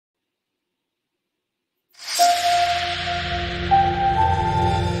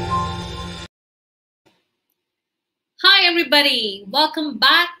everybody. Welcome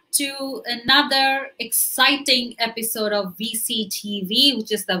back to another exciting episode of VCTV,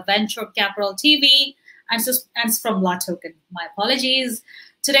 which is the Venture Capital TV, and it's from LaToken. My apologies.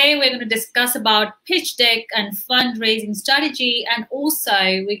 Today, we're going to discuss about pitch deck and fundraising strategy. And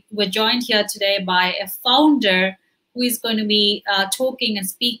also, we're joined here today by a founder who is going to be talking and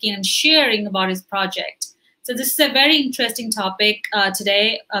speaking and sharing about his project. So this is a very interesting topic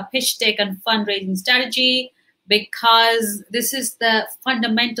today, pitch deck and fundraising strategy, because this is the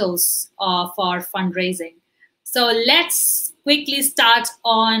fundamentals for fundraising. So let's quickly start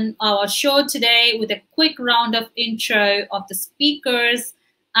on our show today with a quick round of intro of the speakers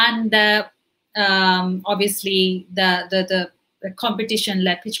and the obviously the competition,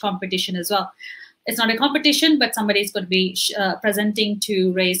 pitch competition as well. It's not a competition, but somebody is going to be presenting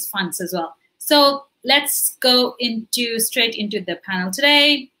to raise funds as well. So let's go straight into the panel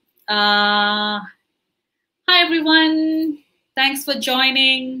today. Hi, everyone. Thanks for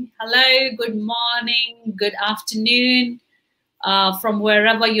joining. Hello, good morning, good afternoon, from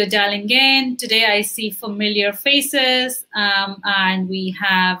wherever you're dialing in. Today, I see familiar faces, and we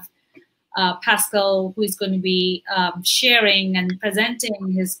have Pascal, who is going to be sharing and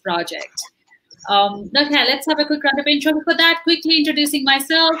presenting his project. Okay, let's have a quick round of intro. For that, quickly introducing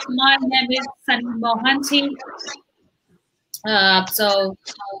myself. My name is Sunny Mohanty.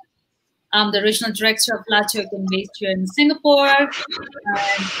 I'm the regional director of LaToken based here in Singapore.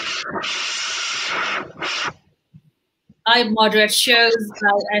 I moderate shows,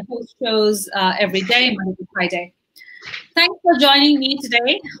 I host shows every day, Monday to Friday. Thanks for joining me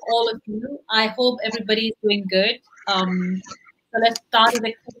today, all of you. I hope everybody is doing good. So let's start with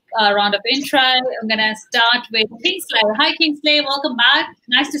a quick round of intro. I'm going to start with Kingsley. Hi, Kingsley. Welcome back.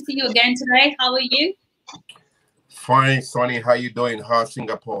 Nice to see you again today. How are you? Fine, Sonny. How you doing? How's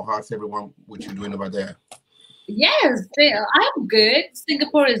Singapore? How's everyone? What you doing over there? Yes, I'm good.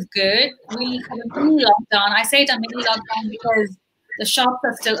 Singapore is good. We have a mini lockdown. I say it's a mini lockdown because the shops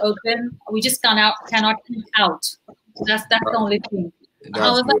are still open. We just cannot eat out. That's the only thing.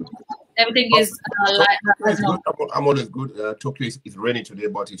 However, everything is I'm always good. Tokyo is raining today,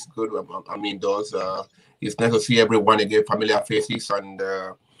 but it's good. I'm indoors. It's nice to see everyone again, familiar faces, and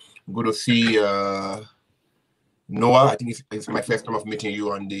good to see Noah. I think it's my first time of meeting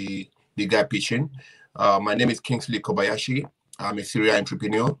you and the guy pitching. My name is Kingsley Kobayashi. I'm a serial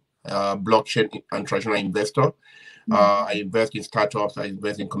entrepreneur, blockchain and traditional investor. I invest in startups. I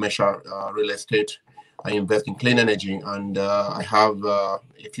invest in commercial real estate. I invest in clean energy, and I have a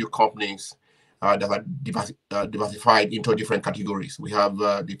few companies that are diversified into different categories. We have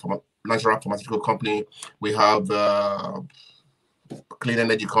the natural pharmaceutical company. We have clean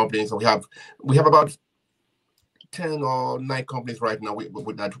energy companies. So we have about 10 or 9 companies right now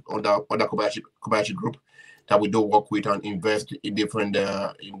with that on the Kobayashi group that we do work with and invest in different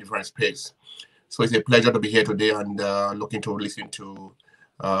space. So it's a pleasure to be here today and looking to listen to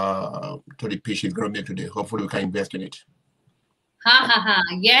the pitch he's going to make today. Hopefully we can invest in it.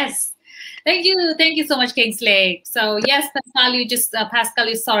 Yes. Thank you so much, Kingsley. So yes, Pascal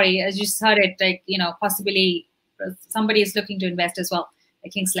is sorry, as you just heard it, like, possibly somebody is looking to invest as well,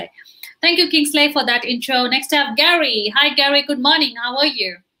 like Kingsley. Thank you, Kingsley, for that intro. Next, I have Gary. Hi, Gary. Good morning. How are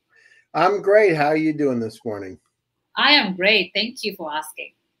you? I'm great. How are you doing this morning? I am great. Thank you for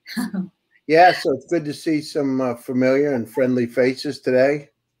asking. Yeah, so it's good to see some familiar and friendly faces today.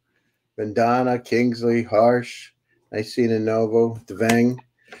 Vandana, Kingsley, Harsh, nice seeing Novo, Devang.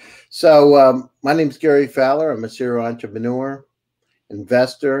 So my name is Gary Fowler. I'm a serial entrepreneur,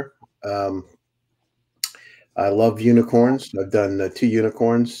 investor. I love unicorns. I've done 2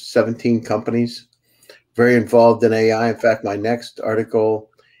 unicorns, 17 companies, very involved in AI. In fact, my next article,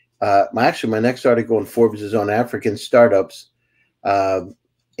 my next article in Forbes is on African startups. And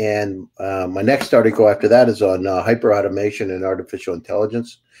my next article after that is on hyper-automation and artificial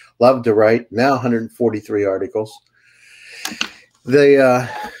intelligence. Love to write, now 143 articles. The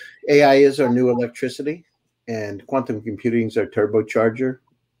AI is our new electricity, and quantum computing is our turbocharger.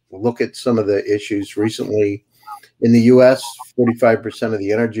 We'll look at some of the issues recently. In the U.S., 45% of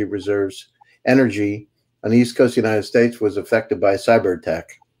the energy on the East Coast of the United States was affected by a cyber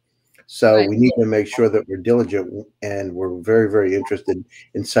attack. So we need to make sure that we're diligent, and we're very, very interested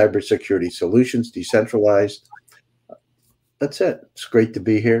in cybersecurity solutions, decentralized. That's it. It's great to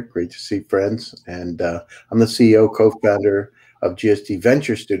be here. Great to see friends. And I'm the CEO, co-founder of GSD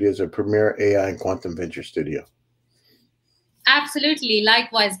Venture Studios, a premier AI and quantum venture studio. Absolutely.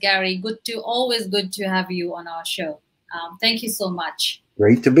 Likewise, Gary. Always good to have you on our show. Thank you so much.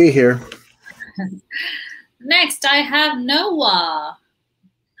 Great to be here. Next, I have Noah.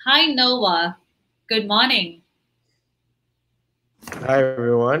 Hi, Noah. Good morning. Hi,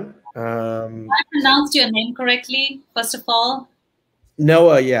 everyone. I pronounced your name correctly, first of all.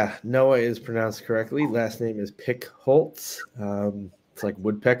 Noah, yeah. Noah is pronounced correctly. Last name is Pickholtz. It's like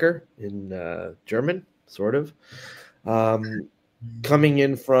woodpecker in German, sort of. Coming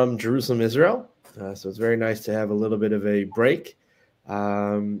in from Jerusalem, Israel. So it's very nice to have a little bit of a break.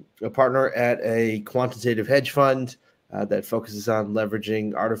 A partner at a quantitative hedge fund that focuses on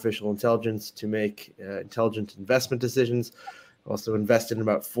leveraging artificial intelligence to make intelligent investment decisions. Also invested in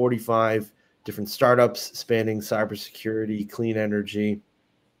about 45 different startups spanning cybersecurity, clean energy,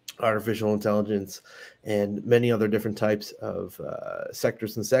 artificial intelligence, and many other different types of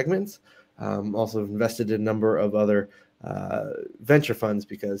sectors and segments. Also invested in a number of other venture funds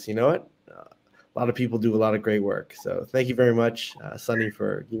because, you know what? A lot of people do a lot of great work. So thank you very much, Sunny,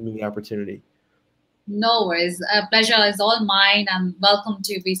 for giving me the opportunity. No worries. A pleasure is all mine, and welcome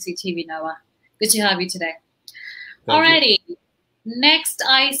to VCTV, Noah. Good to have you today. Alrighty. Next,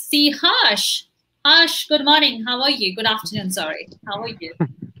 I see Harsh. Harsh, good morning. How are you? Good afternoon, sorry. How are you?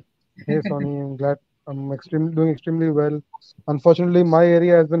 Hey, Sonny, I'm glad. I'm doing extremely well. Unfortunately, my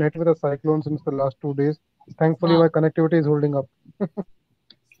area has been hit with a cyclone since the last 2 days. Thankfully, Wow. my connectivity is holding up.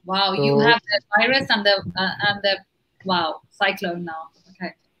 Wow, So, you have the virus and the wow cyclone now.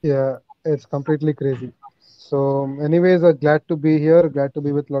 Okay. yeah, it's completely crazy. So, anyways, glad to be here. Glad to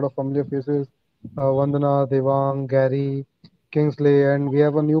be with a lot of familiar faces. Vandana, Devang, Gary, Kingsley, and we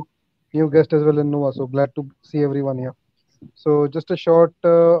have a new guest as well in Noah. So glad to see everyone here. So just a short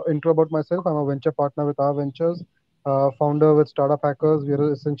intro about myself. I'm a venture partner with our ventures, founder with Startup Hackers. We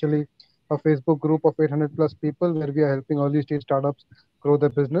are essentially a Facebook group of 800 plus people where we are helping early stage startups grow their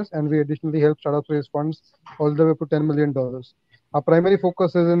business. And we additionally help startups raise funds all the way up to $10 million. Our primary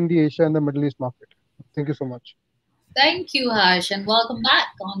focus is in the Asia and the Middle East market. Thank you so much. Thank you, Harsh, and welcome back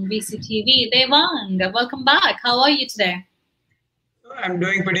on VCTV. Devang, welcome back. How are you today? I'm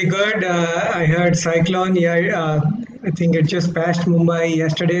doing pretty good. I heard cyclone. Yeah, I think it just passed Mumbai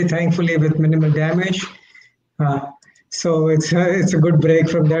yesterday, thankfully with minimal damage. So it's a good break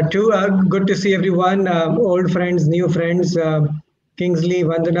from that too. Good to see everyone, old friends, new friends. Kingsley,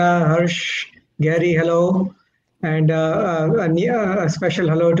 Vandana, Harsh, Gary, hello, and a special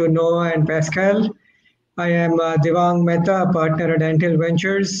hello to Noah and Pascal. I am Devang Mehta, a partner at Antil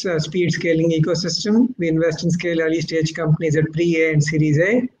Ventures, speed scaling ecosystem. We invest and scale early stage companies at pre-A and Series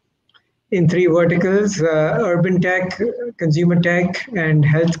A in three verticals: urban tech, consumer tech, and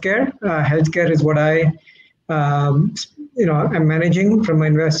healthcare. Healthcare is what I, am managing from an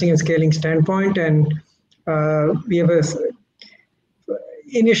investing and scaling standpoint, and we have a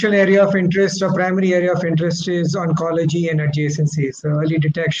initial area of interest or primary area of interest is oncology and adjacencies, so early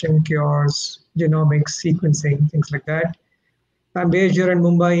detection, cures, genomics, sequencing, things like that. I'm based here in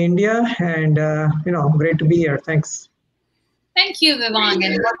Mumbai, India, and great to be here. Thanks. Thank you, Devang,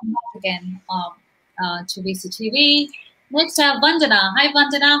 and welcome back again to VCTV. Next, Vandana. Hi,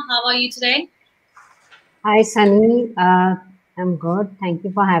 Vandana. How are you today? Hi, Sunny. I'm good. Thank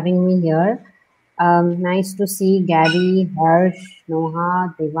you for having me here. Nice to see Gary, Harsh,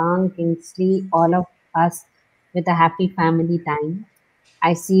 Noha, Devang, Kingsley, all of us with a happy family time.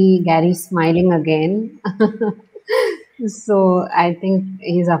 I see Gary smiling again. So I think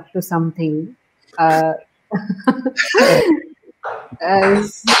he's up to something. I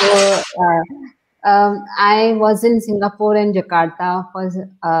was in Singapore and Jakarta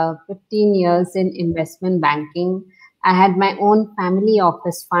for 15 years in investment banking. I had my own family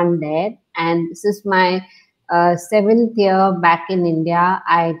office fund there, and this is my 7th year back in India.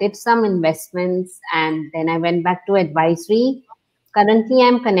 I did some investments and then I went back to advisory. Currently,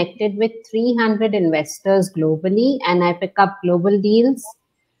 I'm connected with 300 investors globally, and I pick up global deals.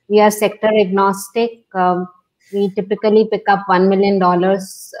 We are sector agnostic. We typically pick up $1 million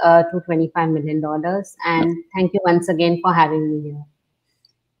to $25 million. And thank you once again for having me here.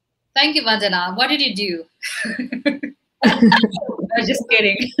 Thank you, Vandana. What did you do? I'm just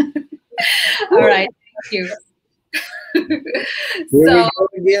kidding. All right. Thank you. Here we go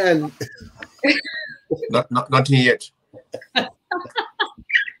again. Nothing yet.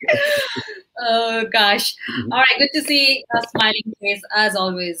 Oh gosh! All right, good to see a smiling face as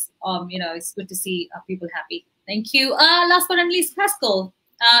always. It's good to see people happy. Thank you. Last but not least, Pascal.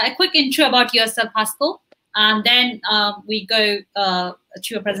 A quick intro about yourself, Pascal, and then we go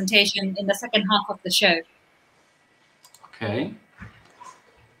to a presentation in the second half of the show. Okay.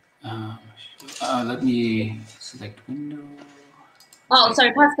 Let me select window. Oh,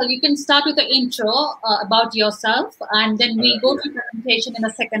 sorry, Pascal, you can start with the intro about yourself, and then we go to presentation in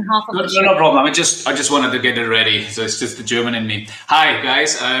the second half of the show. No problem. I just wanted to get it ready. So it's just the German in me. Hi,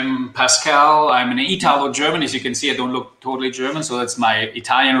 guys. I'm Pascal. I'm an Italo German. As you can see, I don't look totally German. So that's my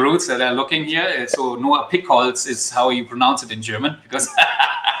Italian roots that are looking here. So Noah Pickholz is how you pronounce it in German. Because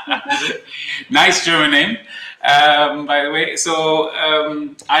nice German name. By the way, so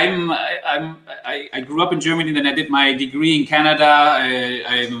I grew up in Germany, then I did my degree in Canada.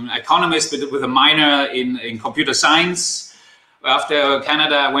 I'm an economist with a minor in computer science. After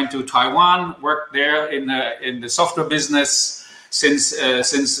Canada, I went to Taiwan, worked there in the software business since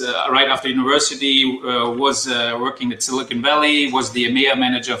right after university. Was working at Silicon Valley, was the EMEA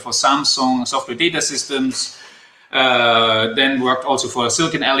manager for Samsung Software Data Systems. Then worked also for a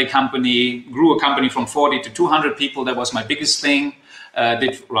Silicon Alley company, grew a company from 40 to 200 people. That was my biggest thing.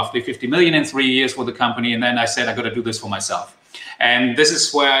 Did roughly 50 million in 3 years for the company. And then I said, I got to do this for myself. And this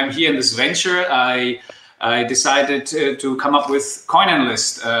is where I'm here in this venture. I decided to come up with Coin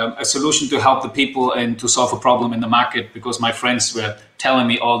Analyst, a solution to help the people and to solve a problem in the market, because my friends were telling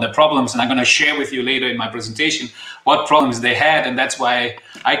me all their problems. And I'm going to share with you later in my presentation what problems they had. And that's why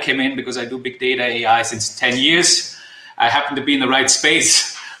I came in, because I do big data AI since 10 years. I happen to be in the right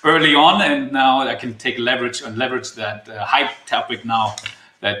space early on, and now I can take leverage that hype topic now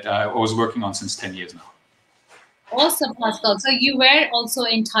that I was working on since 10 years now. Awesome, Pascal. So you were also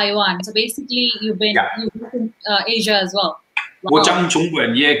in Taiwan. So basically, you've been in Asia as well. Wow. 我讲中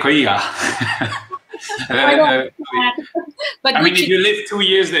文也可以啊。But I mean, if you live 2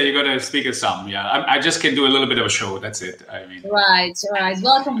 years there, you got to speak of some. Yeah, I just can do a little bit of a show. That's it. I mean, right.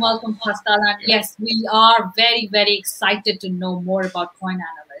 Welcome, Pascal. And yes, we are very, very excited to know more about Coin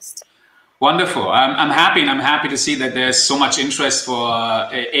Analyst. Wonderful. I'm happy, and I'm happy to see that there's so much interest for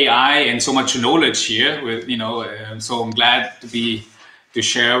AI and so much knowledge here. With so I'm glad to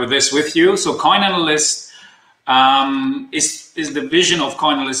share this with you. So Coin Analyst is the vision of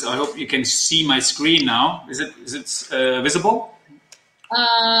Coin Analyst. I hope you can see my screen now. Is it visible?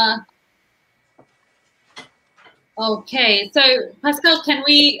 Okay. So Pascal, can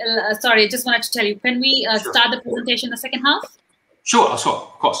we? Sorry, I just wanted to tell you. Can we start the presentation in the second half? Sure, of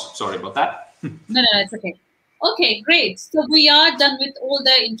course. Sorry about that. No, it's okay. Okay, great. So we are done with all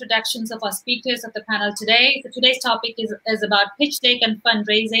the introductions of our speakers of the panel today. So today's topic is about pitch deck and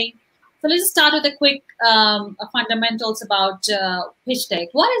fundraising. So let's start with a quick fundamentals about pitch deck.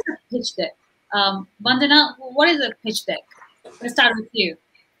 What is a pitch deck? Vandana, what is a pitch deck? Let's start with you.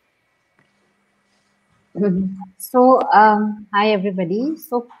 So, hi everybody.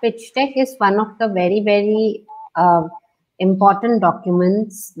 So pitch deck is one of the very, very important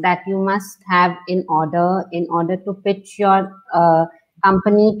documents that you must have in order to pitch your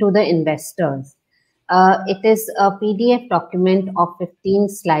company to the investors. It is a PDF document of 15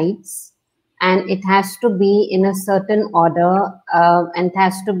 slides, and it has to be in a certain order and it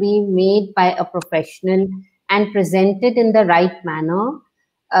has to be made by a professional and presented in the right manner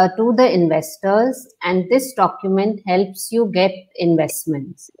to the investors. And this document helps you get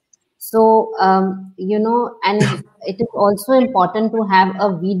investments. So, and it is also important to have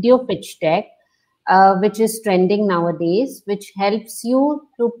a video pitch deck, which is trending nowadays, which helps you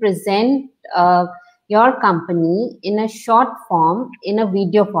to present your company in a short form, in a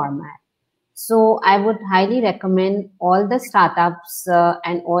video format. So I would highly recommend all the startups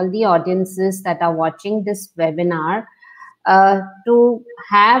and all the audiences that are watching this webinar to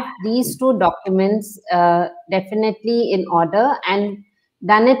have these two documents definitely in order and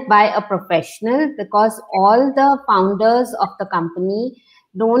done it by a professional, because all the founders of the company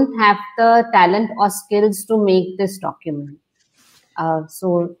don't have the talent or skills to make this document.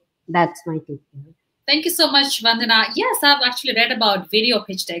 So that's my take. Thank you so much, Vandana. Yes, I've actually read about video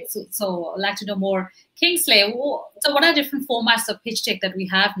pitch decks, so I'd like to know more. Kingsley, so what are different formats of pitch deck that we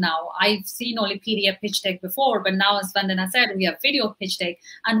have now? I've seen only PDF pitch deck before, but now, as Vandana said, we have video pitch deck.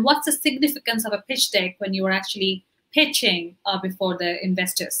 And what's the significance of a pitch deck when you are actually pitching before the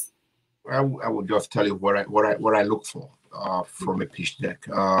investors? I would just tell you what I look for from a pitch deck.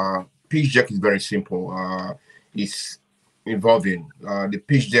 Pitch deck is very simple. It's involving the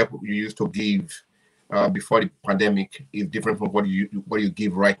pitch deck you used to give before the pandemic is different from what you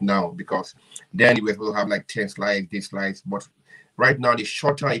give right now, because then you will have like 10 slides, these slides. But right now, the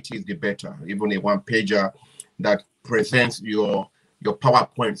shorter it is, the better. Even a one-pager that presents your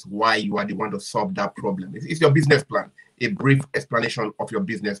PowerPoints, why you are the one to solve that problem. It's your business plan, a brief explanation of your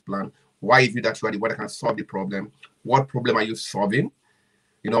business plan. Why is it that you are the one that can solve the problem? What problem are you solving?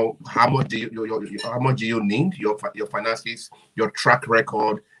 How much do you need, your finances, your track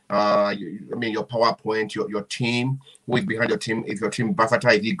record, I mean, your PowerPoint, your team, who is behind your team? Is your team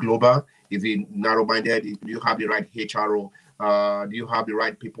versatile? Is it global? Is it narrow-minded? Do you have the right HRO? Do you have the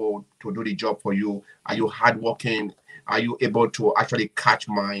right people to do the job for you? Are you hardworking? Are you able to actually catch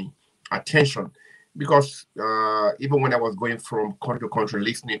my attention? Because even when I was going from country to country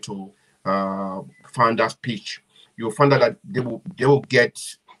listening to founders pitch, you'll find out that they will get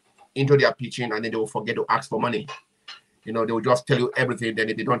into their pitching and then they will forget to ask for money. You know, they will just tell you everything, then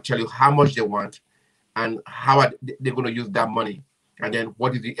they don't tell you how much they want and how are they going to use that money. And then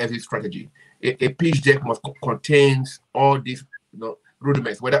what is the exit strategy? A pitch deck must contain all these, you know,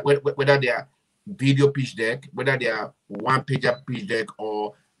 rudiments, whether they are video pitch deck, whether they are one-pager pitch deck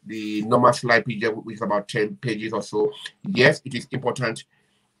or the normal slide pitch deck, which is about 10 pages or so. Yes, it is important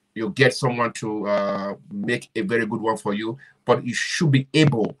you get someone to make a very good one for you, but you should be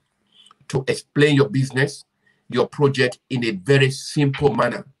able to explain your business, your project in a very simple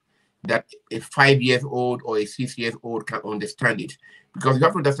manner that a 5-year-old or a 6-year-old can understand it. Because you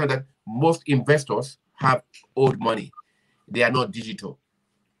have to understand that most investors have old money. They are not digital.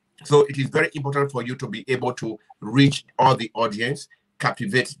 So it is very important for you to be able to reach all the audience,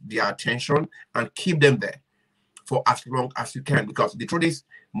 captivate their attention, and keep them there for as long as you can. Because the truth is,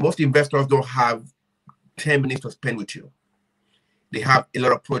 most investors don't have 10 minutes to spend with you. They have a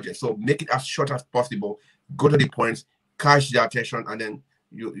lot of projects. So make it as short as possible. Go to the points, catch their attention, and then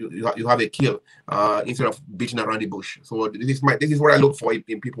you have a kill instead of beating around the bush. So this is what I look for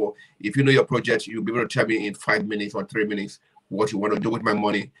in people. If you know your project, you'll be able to tell me in 5 minutes or 3 minutes what you want to do with my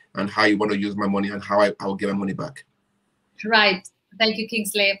money and how you want to use my money and how I will get my money back. Right. Thank you,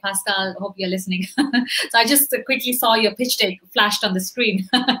 Kingsley. Pascal, hope you're listening. So I just quickly saw your pitch deck flashed on the screen.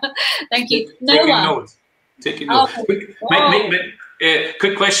 Thank you. Taking notes.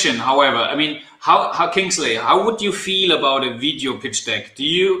 Quick question, however. I mean, how Kingsley, how would you feel about a video pitch deck?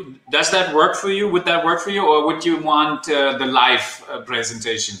 Does that work for you? Would that work for you? Or would you want the live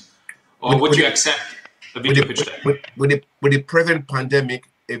presentation? Or would you accept a video pitch deck? With the present pandemic,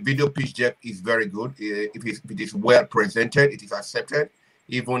 a video pitch deck is very good. If it is well presented, it is accepted.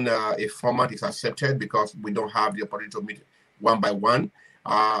 Even a format is accepted because we don't have the opportunity to meet one by one.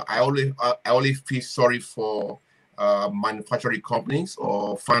 I only feel sorry for manufacturing companies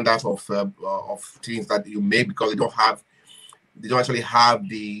or founders of things that you make because they don't actually have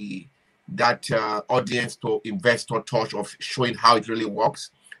that audience to investor touch of showing how it really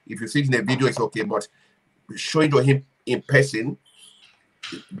works. If you see it in a video, it's okay, but showing to him in person,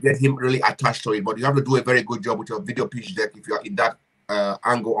 get him really attached to it. But you have to do a very good job with your video pitch deck if you are in that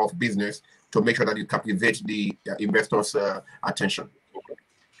angle of business to make sure that you captivate the investors' attention.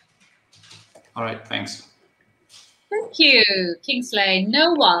 All right, thanks. Thank you, Kingsley.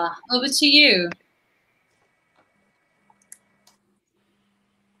 Noah, over to you.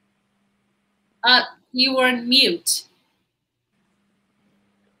 You were on mute.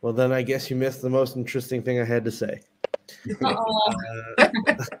 Well, then I guess you missed the most interesting thing I had to say.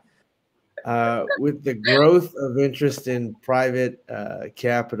 With the growth of interest in private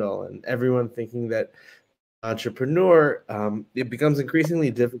capital and everyone thinking that entrepreneur, it becomes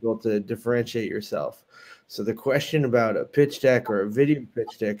increasingly difficult to differentiate yourself. So the question about a pitch deck or a video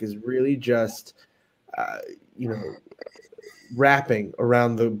pitch deck is really just, wrapping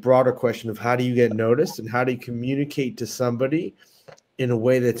around the broader question of how do you get noticed and how do you communicate to somebody in a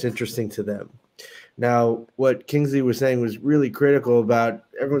way that's interesting to them. Now, what Kingsley was saying was really critical about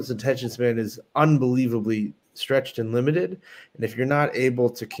everyone's attention span is unbelievably stretched and limited. And if you're not able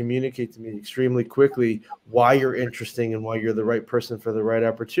to communicate to me extremely quickly why you're interesting and why you're the right person for the right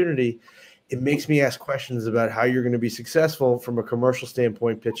opportunity, it makes me ask questions about how you're going to be successful from a commercial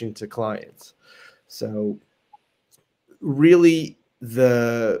standpoint pitching to clients. So really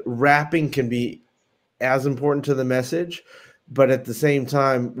the wrapping can be as important to the message, but at the same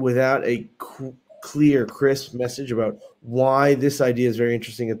time, without a clear, crisp message about why this idea is very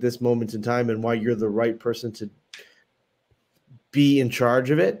interesting at this moment in time and why you're the right person to be in charge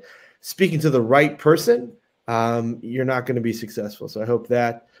of it, speaking to the right person, you're not going to be successful. So I hope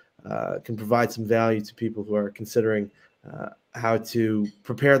that can provide some value to people who are considering how to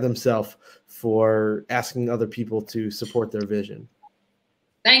prepare themselves for asking other people to support their vision.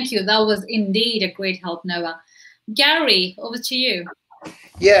 Thank you. That was indeed a great help, Noah. Gary, over to you.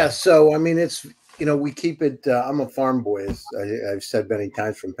 Yeah, so I mean, it's, we keep it, I'm a farm boy, as I've said many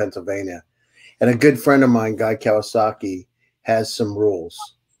times, from Pennsylvania. And a good friend of mine, Guy Kawasaki, has some rules.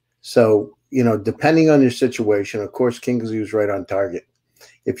 So, depending on your situation, of course, Kingsley was right on target.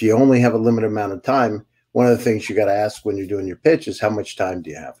 If you only have a limited amount of time, one of the things you got to ask when you're doing your pitch is how much time do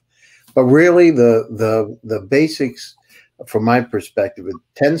you have? But really, the basics from my perspective, with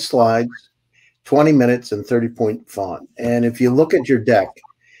 10 slides, 20 minutes, and 30-point font. And if you look at your deck,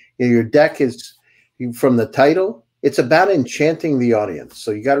 your deck is from the title, it's about enchanting the audience.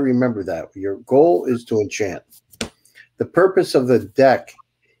 So you got to remember that. Your goal is to enchant. The purpose of the deck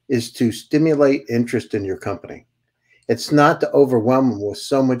is to stimulate interest in your company. It's not to overwhelm them with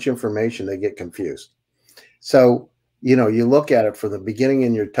so much information they get confused. So, you look at it from the beginning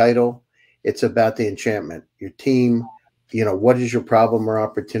in your title, it's about the enchantment, your team, what is your problem or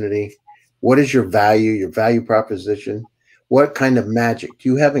opportunity? What is your value proposition? What kind of magic? Do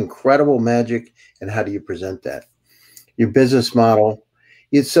you have incredible magic, and how do you present that? Your business model.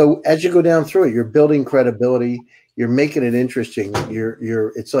 So as you go down through it, you're building credibility. You're making it interesting.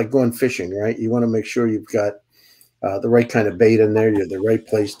 It's like going fishing, right? You want to make sure you've got the right kind of bait in there. You're the right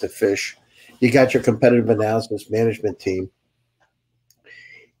place to fish. You got your competitive analysis management team.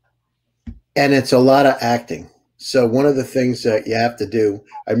 And it's a lot of acting. So one of the things that you have to do,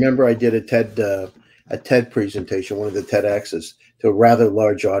 I remember I did a TED presentation, one of the TEDx's, to a rather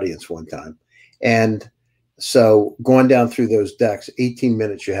large audience one time. And so going down through those decks, 18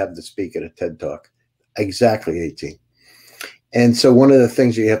 minutes you have to speak at a TED Talk, exactly 18. And so one of the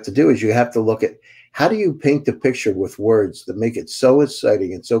things you have to do is you have to look at how do you paint the picture with words that make it so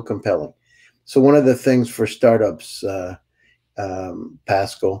exciting and so compelling. So one of the things for startups,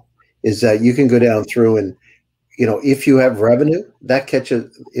 Pascal, is that you can go down through and, if you have revenue, that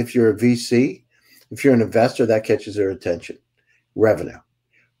catches, if you're a VC, if you're an investor, that catches their attention, revenue.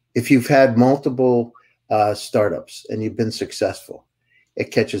 If you've had multiple startups and you've been successful,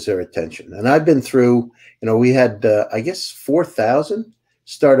 it catches their attention. And I've been through, we had, I guess, 4,000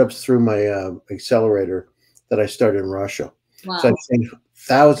 startups through my accelerator that I started in Russia. Wow. So I've seen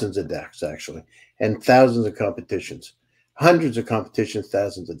thousands of decks, actually, and thousands of competitions, hundreds of competitions,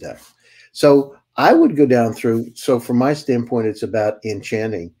 thousands of decks. So I would go down through. So from my standpoint, it's about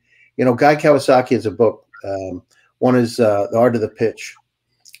enchanting. Guy Kawasaki has a book. One is The Art of the Pitch.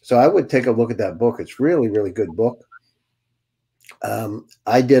 So I would take a look at that book. It's really, really good book.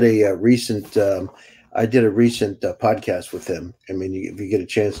 I did a recent podcast with him. I mean, if you get a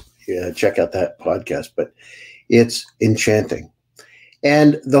chance, check out that podcast. But it's enchanting,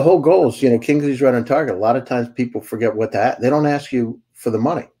 and the whole goal is, Kingsley's right on target. A lot of times people forget what that. They don't ask you for the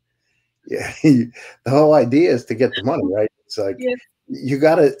money. Yeah, the whole idea is to get the money, right? It's like you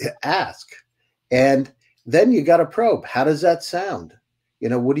got to ask, and then you got to probe. How does that sound?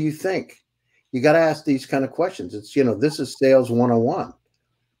 What do you think? You got to ask these kind of questions. It's, this is sales 101.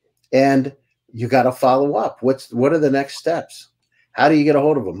 And you got to follow up. What are the next steps? How do you get a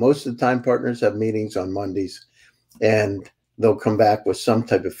hold of them? Most of the time, partners have meetings on Mondays, and they'll come back with some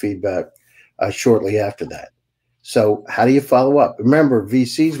type of feedback shortly after that. So how do you follow up? Remember,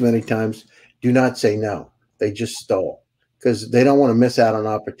 VCs many times do not say no. They just stall because they don't want to miss out on an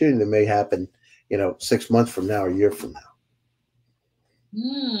opportunity that may happen, 6 months from now, a year from now.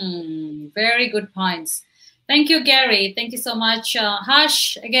 Very good points. Thank you, Gary. Thank you so much.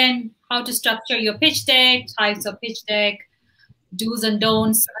 Harsh, again, how to structure your pitch deck, types of pitch deck, do's and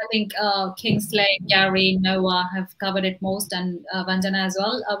don'ts. I think Kingsley, Gary, Noah have covered it most, and Vandana as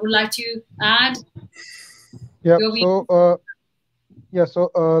well. I would like to add. Yeah.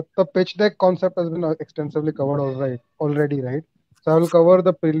 So the pitch deck concept has been extensively covered already, right? So I will cover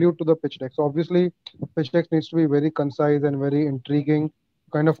the prelude to the pitch deck. So obviously, pitch deck needs to be very concise and very intriguing,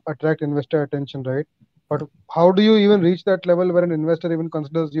 kind of attract investor attention, right? But how do you even reach that level where an investor even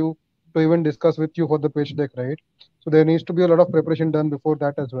considers you to even discuss with you for the pitch deck, right? So there needs to be a lot of preparation done before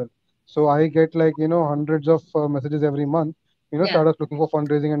that as well. So I get hundreds of messages every month, startups looking for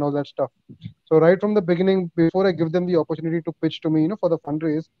fundraising and all that stuff. So right from the beginning, before I give them the opportunity to pitch to me, for the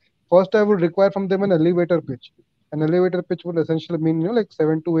fundraise, first I would require from them an elevator pitch. An elevator pitch would essentially mean, like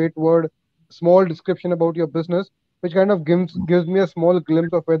 7 to 8 word, small description about your business, which kind of gives me a small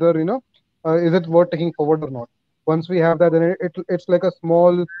glimpse of whether, is it worth taking forward or not. Once we have that, then it's like a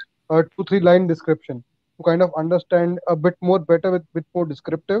small 2-3 line description to kind of understand a bit more better, with bit more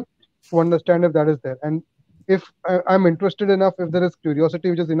descriptive, to understand if that is there. And if I'm interested enough, if there is curiosity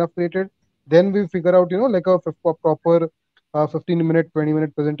which is enough created, then we figure out, like a proper 15-minute,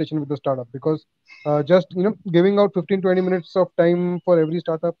 20-minute presentation with the startup. Because just, giving out 15-20 minutes of time for every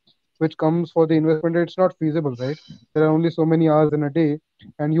startup which comes for the investment, it's not feasible, right? There are only so many hours in a day,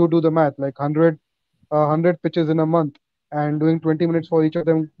 and you do the math, like 100 pitches in a month, and doing 20 minutes for each of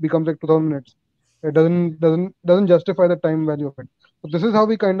them becomes like 2,000 minutes. It doesn't justify the time value of it. So this is how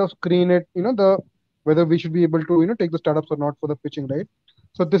we kind of screen it, whether we should be able to, take the startups or not for the pitching, right?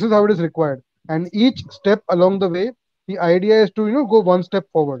 So this is how it is required. And each step along the way, the idea is to, go one step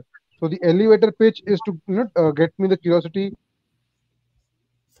forward. So the elevator pitch is to get me the curiosity.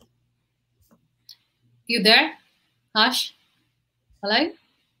 You there, Harsh? Hello?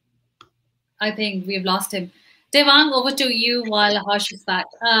 I think we've lost him. Devang, over to you while Harsh is back.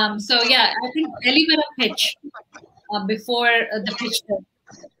 So yeah, I think elevator pitch before the pitch.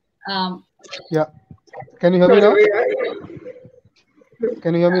 Yeah. Can you hear me now?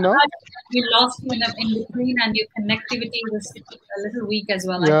 Can you hear me now? We lost you in between, and your connectivity was a little weak as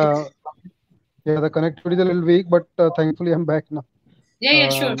well. Yeah. Yeah, the connectivity is a little weak, but thankfully I'm back now. Yeah,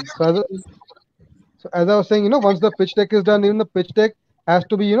 sure. So as I was saying, once the pitch deck is done, even the pitch deck has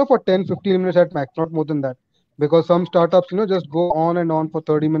to be, for 10, 15 minutes at max, not more than that. Because some startups, just go on and on for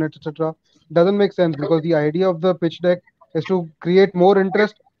 30 minutes, etc. Doesn't make sense, because the idea of the pitch deck is to create more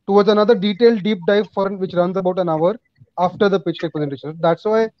interest towards another detailed deep dive which runs about an hour after the pitch deck presentation. That's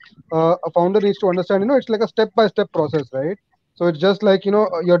why a founder needs to understand, it's like a step-by-step process, right? So it's just like,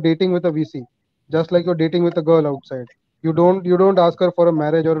 you're dating with a VC, just like you're dating with a girl outside. You don't ask her for a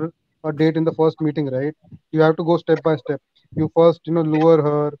marriage or a date in the first meeting, right? You have to go step by step. You first, lure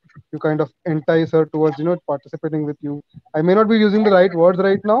her, you kind of entice her towards, participating with you. I may not be using the right words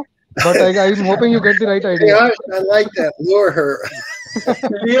right now, but I'm hoping you get the right idea. Yeah, I like that. Lure her.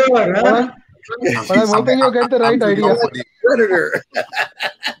 Lure, huh? But I'm hoping you get the right idea. Predator.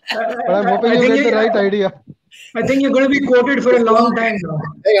 But I'm hoping you get the right idea. I think you're going to be quoted for a long time now.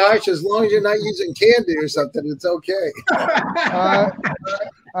 Hey, Harsh, as long as you're not using candy or something, it's okay.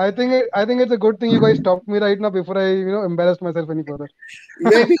 I think it's a good thing you guys stopped me right now before I embarrassed myself any further.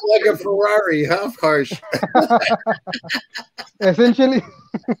 Maybe like a Ferrari, huh, Harsh? Essentially,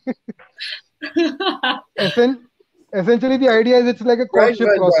 essentially the idea is it's like a courtship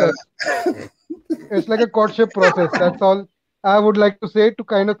process. It's like a courtship process. That's all I would like to say, to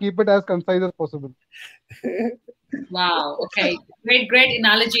kind of keep it as concise as possible. Wow. Okay. Great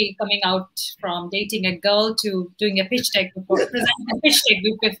analogy coming out from dating a girl to doing a pitch deck presenting a pitch deck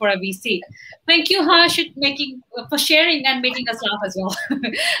before a VC. Thank you, Harsh, for sharing and making us laugh as well.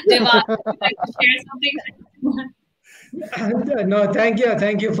 Deva, would you like to share something? No,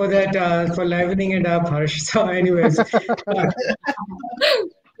 thank you for that, for livening it up, Harsh. So, anyways,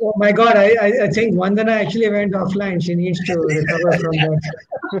 oh my God, I think Vandana actually went offline. She needs to recover from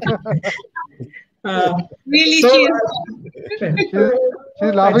that. Really,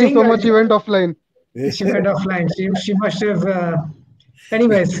 she's laughing so much she went offline. She went offline. She must have.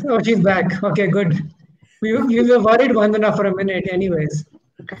 Anyways, she's back. Okay, good. We were worried Vandana for a minute. Anyways,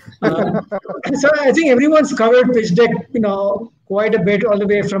 so I think everyone's covered pitch deck, quite a bit, all the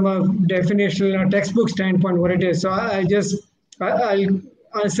way from a definitional or textbook standpoint what it is. So I'll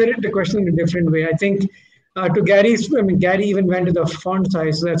answer the question in a different way. I think. To Gary's, Gary even went to the font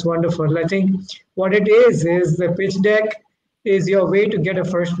size, so that's wonderful. I think what it is the pitch deck is your way to get a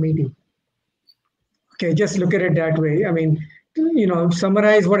first meeting. Okay, just look at it that way.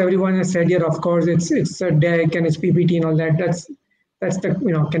 Summarize what everyone has said here. Of course, it's a deck and it's PPT and all that. That's the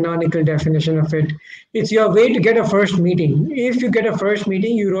canonical definition of it. It's your way to get a first meeting. If you get a first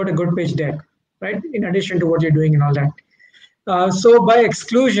meeting, you wrote a good pitch deck, right? In addition to what you're doing and all that. So by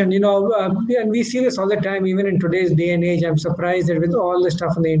exclusion, and we see this all the time, even in today's day and age. I'm surprised that with all the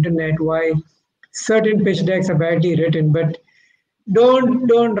stuff on the internet, why certain pitch decks are badly written. But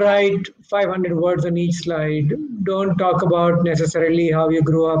don't write 500 words on each slide. Don't talk about necessarily how you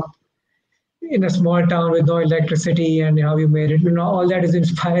grew up in a small town with no electricity and how you made it. All that is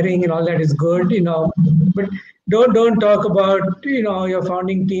inspiring and all that is good. But don't talk about your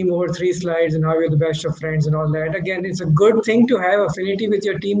founding team over 3 slides and how you're the best of friends and all that. Again, it's a good thing to have affinity with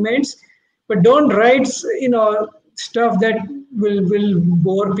your teammates, but don't write stuff that will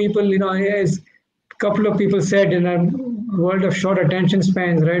bore people. As a couple of people said, in a world of short attention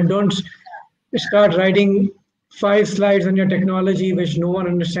spans, right? Don't start writing 5 slides on your technology which no one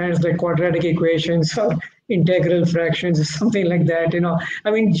understands, like quadratic equations or integral fractions or something like that.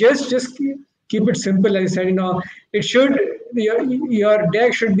 Just keep it simple. As I said, it should, your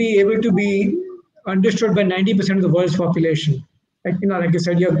deck should be able to be understood by 90% of the world's population. Like you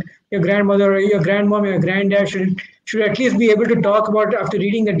said, your grandmother or your grandmom, your granddad should at least be able to talk about, after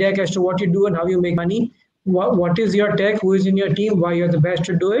reading the deck, as to what you do and how you make money. What is your tech? Who is in your team? Why you're the best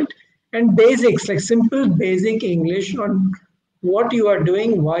to do it? And basics, like simple basic English on what you are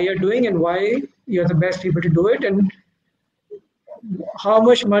doing, why you're doing, and why you're the best people to do it, and how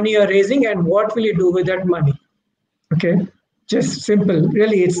much money you're raising and what will you do with that money. Okay, just simple.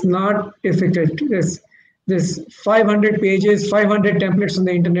 Really, it's not difficult. There's 500 pages, 500 templates on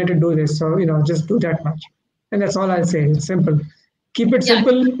the internet to do this. So, just do that much. And that's all I'll say. It's simple. Keep it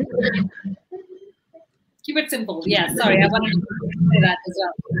simple. Keep it simple. Yeah, sorry, I wanted to say that as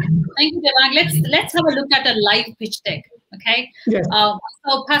well. Thank you, Devang. Let's have a look at a live pitch deck. Okay. Yes.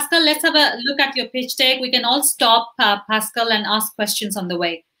 So Pascal, let's have a look at your pitch deck. We can all stop Pascal and ask questions on the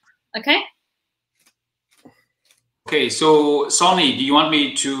way. Okay. Okay, so Sonny, do you want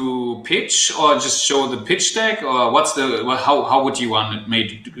me to pitch or just show the pitch deck, or what's the how would you want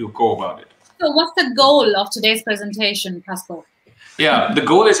me to go about it? So what's the goal of today's presentation, Pascal? Yeah, the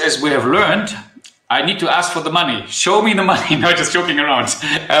goal is, as we have learned, I need to ask for the money. Show me the money. No, just joking around.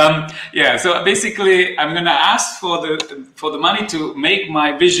 Yeah, so basically, I'm going to ask for the money to make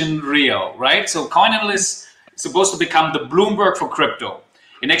my vision real, right? So Coin Analyst is supposed to become the Bloomberg for crypto.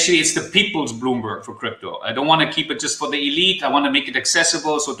 And actually, it's the people's Bloomberg for crypto. I don't want to keep it just for the elite. I want to make it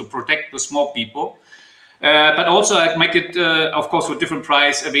accessible, so to protect the small people. But also, I make it, of course, for a different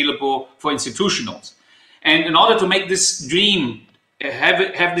price available for institutionals. And in order to make this dream,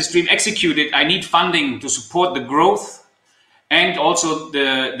 have this dream executed, I need funding to support the growth and also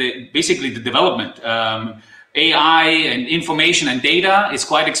basically the development. AI and information and data is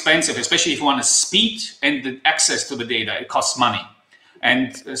quite expensive, especially if you want to speed and the access to the data. It costs money.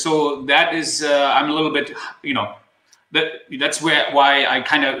 And so that is, I'm a little bit, that's why I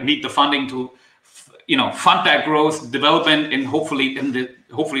kind of need the funding to, fund that growth, development, and hopefully the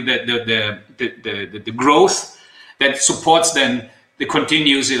growth that supports then the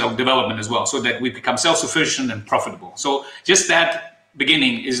continuous development as well, so that we become self-sufficient and profitable. So just that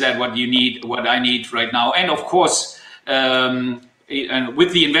beginning is that what you need, what I need right now. And of course, and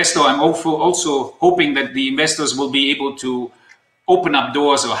with the investor, I'm also hoping that the investors will be able to open up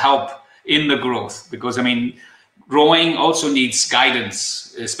doors or help in the growth, because I mean, growing also needs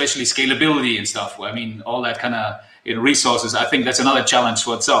guidance, especially scalability and stuff. I mean, all that kind of resources. I think that's another challenge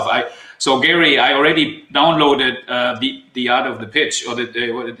for itself. So Gary, I already downloaded the Art of the Pitch, or but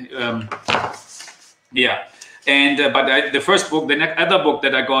the first book, the other book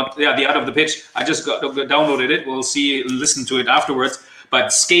that I got, the Art of the Pitch, I just downloaded it. We'll listen to it afterwards.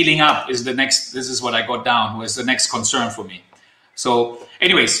 But scaling up is the next. This is what I got down, was the next concern for me. So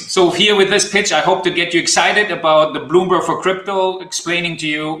anyways, so here with this pitch, I hope to get you excited about the Bloomberg for crypto, explaining to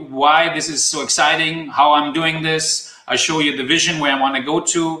you why this is so exciting, how I'm doing this. I show you the vision where I want to go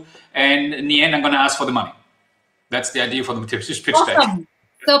to, and in the end, I'm going to ask for the money. That's the idea for the pitch deck. Awesome.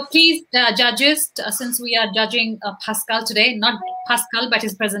 So please, judges, since we are judging Pascal today, not Pascal, but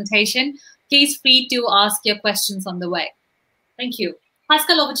his presentation, please free to ask your questions on the way. Thank you.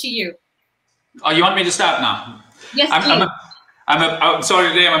 Pascal, over to you. Oh, you want me to start now? Yes, please. I'm sorry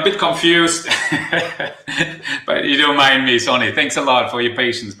today, I'm a bit confused, but you don't mind me, Sonny. Thanks a lot for your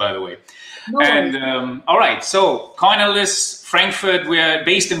patience, by the way. No and all right, so Coin Analyst Frankfurt, we're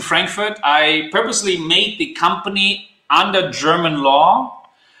based in Frankfurt. I purposely made the company under German law,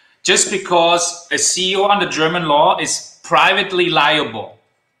 just because a CEO under German law is privately liable.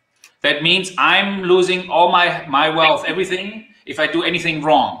 That means I'm losing all my wealth, everything, if I do anything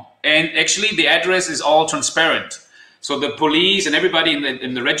wrong. And actually, the address is all transparent. So the police and everybody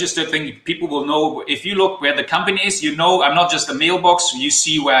in the registered thing, people will know. If you look where the company is, you know I'm not just a mailbox. You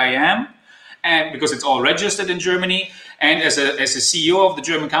see where I am, and because it's all registered in Germany. And as a CEO of the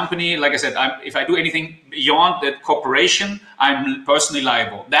German company, like I said, if I do anything beyond that corporation, I'm personally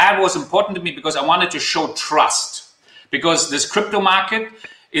liable. That was important to me because I wanted to show trust. Because this crypto market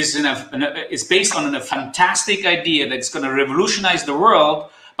is based on a fantastic idea that's going to revolutionize the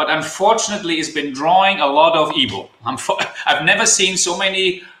world. But unfortunately, it's been drawing a lot of evil. I've never seen so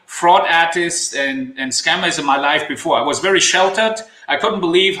many fraud artists and scammers in my life before. I was very sheltered. I couldn't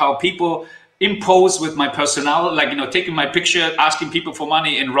believe how people impose with my personnel, like, taking my picture, asking people for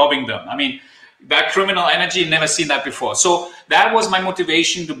money and robbing them. I mean, that criminal energy, never seen that before. So that was my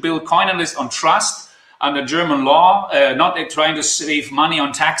motivation to build Coin Analyst on trust under German law, not trying to save money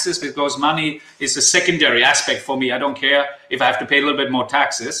on taxes, because money is a secondary aspect for me. I don't care if I have to pay a little bit more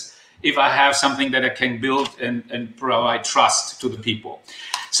taxes, if I have something that I can build and provide trust to the people.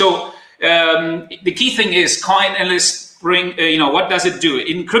 So the key thing is Coin Analyst bring, what does it do?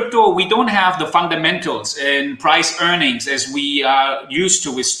 In crypto, we don't have the fundamentals and price earnings as we are used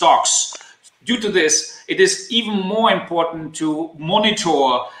to with stocks. Due to this, it is even more important to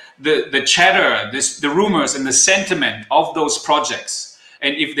monitor the chatter, the rumors and the sentiment of those projects,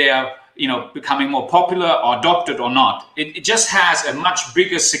 and if they are becoming more popular or adopted or not. It just has a much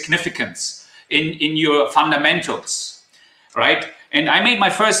bigger significance in your fundamentals, right? And I made my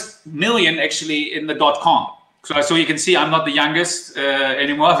first million actually in the .com. So you can see I'm not the youngest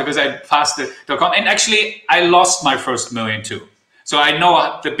anymore, because I passed the .com. And actually I lost my first million too. So I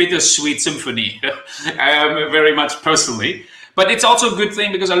know the bittersweet symphony very much personally. But it's also a good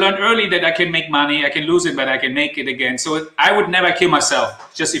thing because I learned early that I can make money. I can lose it, but I can make it again. So I would never kill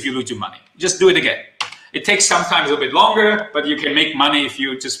myself just if you lose your money. Just do it again. It takes sometimes a bit longer, but you can make money if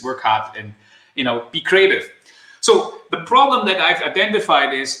you just work hard and, you know, be creative. So the problem that I've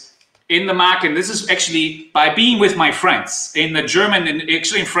identified is in the market, this is actually by being with my friends in the German, and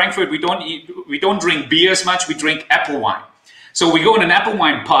actually in Frankfurt, we don't drink beer as much, we drink apple wine. So we go in an apple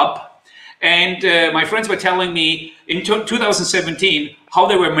wine pub, and my friends were telling me in 2017 how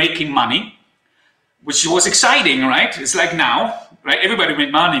they were making money, which was exciting, right? It's like now, right? Everybody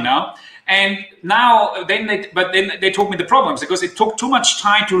made money now. And now, then they told me the problems because it took too much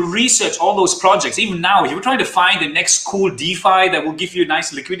time to research all those projects. Even now, if you're trying to find the next cool DeFi that will give you a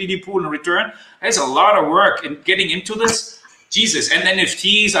nice liquidity pool in return, there's a lot of work in getting into this. Jesus, and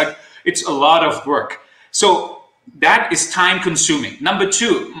NFTs, it's a lot of work. So that is time consuming. Number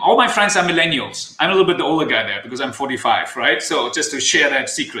two, all my friends are millennials. I'm a little bit the older guy there because I'm 45, right? So just to share that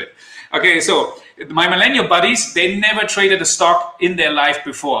secret. Okay, so my millennial buddies, they never traded a stock in their life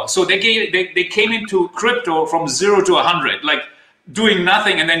before. So they came into crypto from 0 to 100, like doing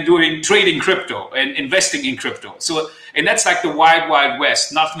nothing and then trading crypto and investing in crypto. So, and that's like the wild, wild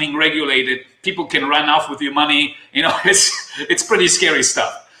west, nothing regulated. People can run off with your money. You know, it's pretty scary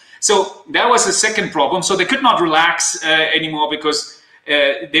stuff. So that was the second problem. So they could not relax anymore because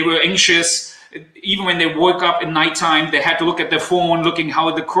they were anxious. Even when they woke up at nighttime, they had to look at their phone, looking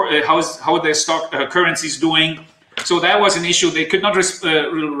how their stock currency is doing. So that was an issue. They could not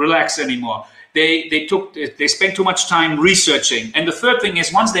relax anymore. They spent too much time researching. And the third thing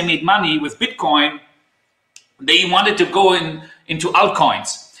is, once they made money with Bitcoin, they wanted to go into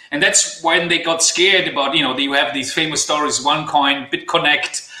altcoins. And that's when they got scared about, you know, you have these famous stories, OneCoin,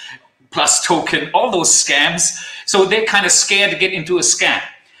 BitConnect, plus token, all those scams. So they're kind of scared to get into a scam.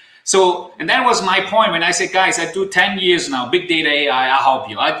 So, and that was my point when I said, guys, I do 10 years now, big data AI, I'll help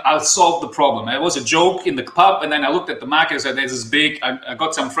you. I'll solve the problem. It was a joke in the pub, and then I looked at the market and said, this is big. I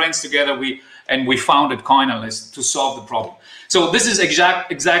got some friends together, we founded Coinalyst to solve the problem. So this is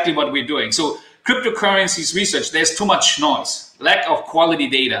exactly what we're doing. So cryptocurrencies research, there's too much noise, lack of quality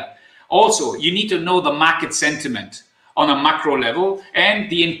data. Also, you need to know the market sentiment on a macro level, and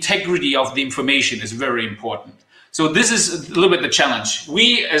the integrity of the information is very important. So this is a little bit the challenge.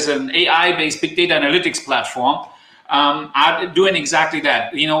 We, as an AI-based big data analytics platform, are doing exactly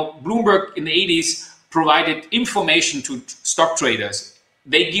that. You know, Bloomberg in the 80s provided information to stock traders.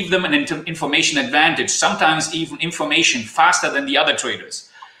 They give them an information advantage, sometimes even information faster than the other traders.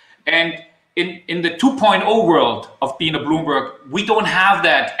 And in the 2.0 world of being a Bloomberg, we don't have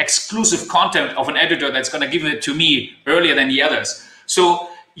that exclusive content of an editor that's going to give it to me earlier than the others. So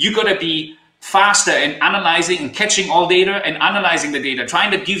you got to be faster in analyzing and catching all data and analyzing the data, trying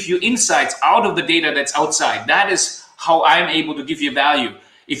to give you insights out of the data that's outside. That is how I'm able to give you value.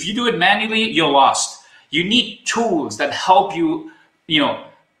 If you do it manually, you're lost. You need tools that help you,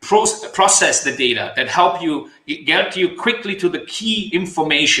 process the data, that help you get you quickly to the key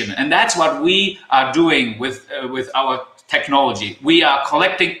information. And that's what we are doing with our technology. We are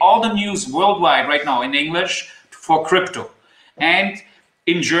collecting all the news worldwide right now in English for crypto and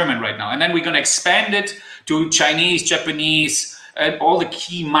in German right now. And then we're going to expand it to Chinese, Japanese, and all the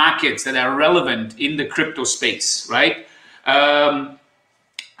key markets that are relevant in the crypto space, right?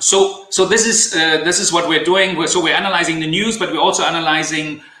 So this is what we're doing. So we're analyzing the news, but we're also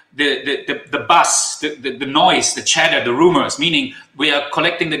analyzing the buzz, the noise, the chatter, the rumors, meaning we are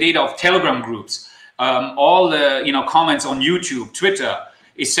collecting the data of Telegram groups, all the comments on YouTube, Twitter,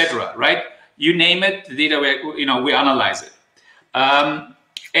 etc. Right? You name it, the data we analyze it.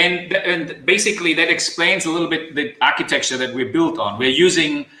 And basically that explains a little bit the architecture that we're built on. We're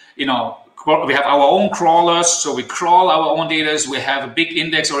using, we have our own crawlers, so we crawl our own data. We have a big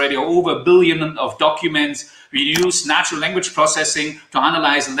index already, over 1 billion of documents. We use natural language processing to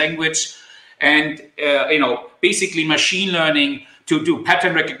analyze language, and basically machine learning to do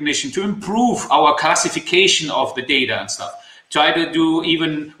pattern recognition, to improve our classification of the data and stuff. Try to do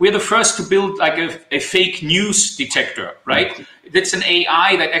we're the first to build like a fake news detector, right? It's an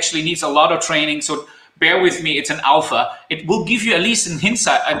AI that actually needs a lot of training. So bear with me, it's an alpha. It will give you at least an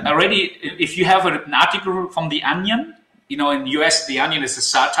insight. And already, if you have an article from The Onion, in the US, The Onion is a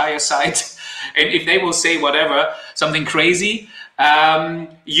satire site. And if they will say whatever, something crazy,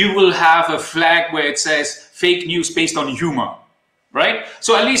 you will have a flag where it says fake news based on humor. Right?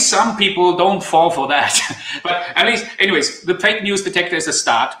 So at least some people don't fall for that. But at least, anyways, the fake news detector is a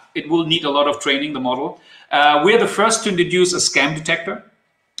start. It will need a lot of training, the model. We're the first to introduce a scam detector,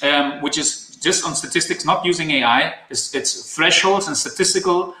 which is just on statistics, not using AI. It's thresholds and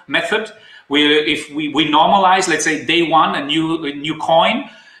statistical method If we normalize, let's say day one, a new coin,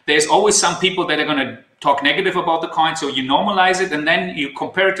 there's always some people that are going to talk negative about the coin. So you normalize it and then you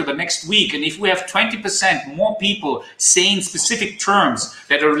compare it to the next week. And if we have 20% more people saying specific terms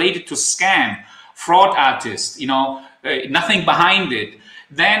that are related to scam, fraud artist, nothing behind it,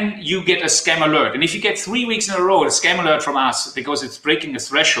 then you get a scam alert. And if you get 3 weeks in a row a scam alert from us because it's breaking a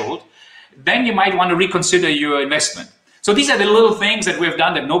threshold, then you might want to reconsider your investment. So these are the little things that we've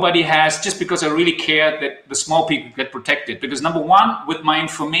done that nobody has, just because I really care that the small people get protected. Because number one, with my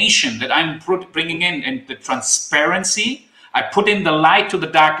information that I'm bringing in and the transparency, I put in the light to the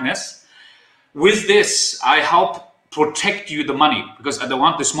darkness. With this, I help protect you the money, because I don't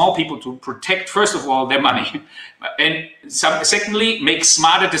want the small people to protect, first of all, their money. And secondly, make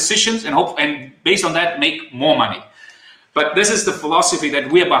smarter decisions and based on that, make more money. But this is the philosophy that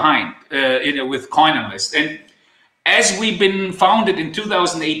we're behind with Coin Analyst. And as we've been founded in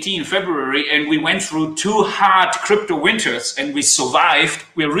 2018, February, and we went through 2 hard crypto winters and we survived,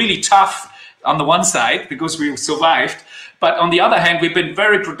 we're really tough on the one side because we survived. But on the other hand, we've been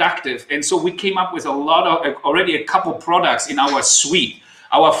very productive. And so we came up with already a couple products in our suite.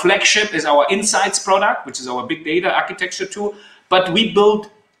 Our flagship is our Insights product, which is our big data architecture tool. But we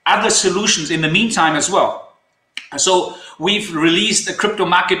built other solutions in the meantime as well. So we've released a crypto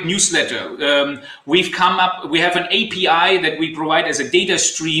market newsletter. We have an API that we provide as a data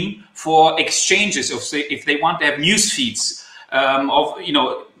stream for exchanges. If they want to have news feeds of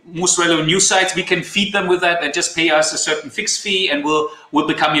most relevant news sites, we can feed them with that and just pay us a certain fixed fee, and we'll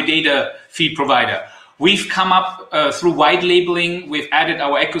become your data feed provider. We've come up through white labeling. We've added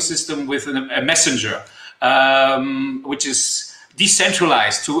our ecosystem with a messenger, which is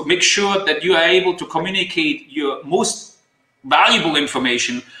decentralized, to make sure that you are able to communicate your most valuable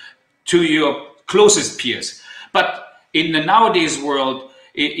information to your closest peers. But in the nowadays world,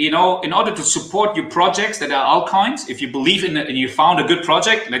 in order to support your projects that are altcoins, if you believe in it and you found a good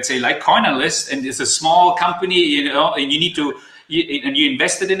project, let's say like Coin Analyst, and it's a small company, and you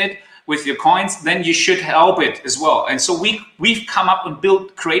invested in it with your coins, then you should help it as well. And so we've come up and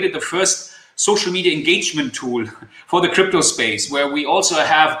created the first social media engagement tool for the crypto space, where we also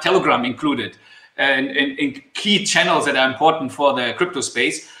have Telegram included and key channels that are important for the crypto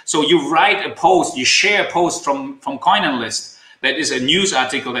space. So you write a post, you share a post from Coin Analyst that is a news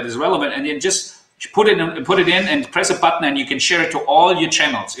article that is relevant, and then just put it in and press a button, and you can share it to all your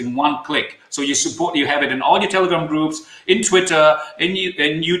channels in one click. So you have it in all your Telegram groups, in Twitter, in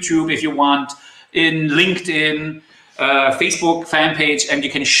YouTube if you want, in LinkedIn, Facebook fan page, and you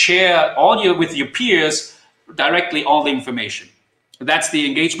can share with your peers directly all the information. That's the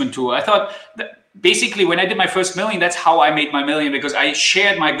engagement tool. I thought that basically when I did my first million, that's how I made my million, because I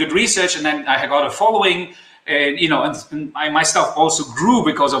shared my good research, and then I got a following, and my stuff also grew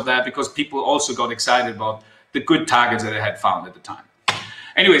because of that, because people also got excited about the good targets that I had found at the time.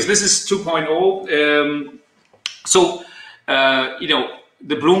 Anyways, this is 2.0.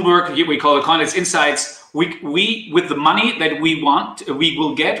 The Bloomberg, we call it Coin Analyst Insights. We with the money that we want, we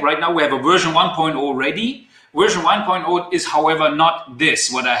will get. Right now we have a version 1.0 ready. Version 1.0 is, however, not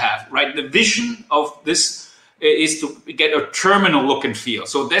what I have, right? The vision of this is to get a terminal look and feel.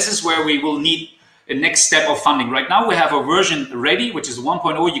 So this is where we will need a next step of funding. Right now we have a version ready, which is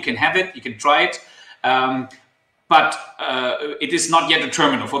 1.0. You can have it, you can try it. But it is not yet a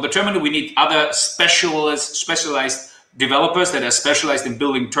terminal. For the terminal, we need other specialized developers that are specialized in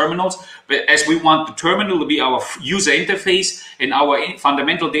building terminals. But as we want the terminal to be our user interface and our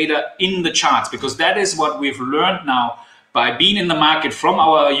fundamental data in the charts, because that is what we've learned now by being in the market from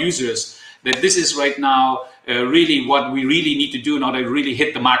our users, that this is right now really what we really need to do in order to really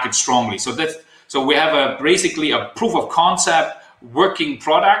hit the market strongly. So we have basically a proof of concept working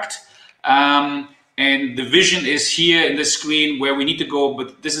product. And the vision is here in the screen where we need to go,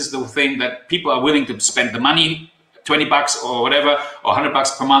 but this is the thing that people are willing to spend the money, $20 or whatever, or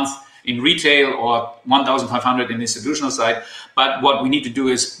 $100 per month in retail, or 1,500 in the institutional side. But what we need to do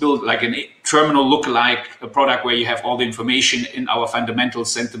is build like a terminal look-alike a product where you have all the information in our fundamental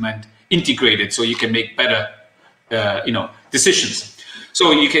sentiment integrated, so you can make better, decisions.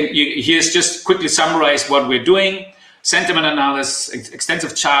 So here's just quickly summarize what we're doing. Sentiment analysis,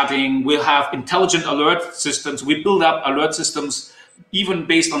 extensive charting. We'll have intelligent alert systems. We build up alert systems even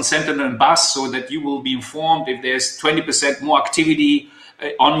based on sentiment and buzz, so that you will be informed if there's 20% more activity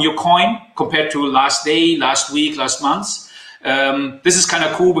on your coin compared to last day, last week, last month. This is kind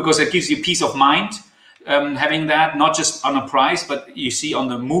of cool because it gives you peace of mind, having that, not just on a price, but you see on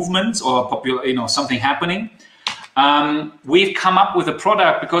the movements or something happening. We've come up with a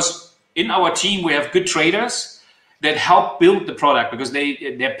product because in our team we have good traders, that help build the product, because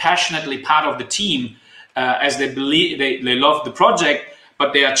they're passionately part of the team, as they believe they love the project,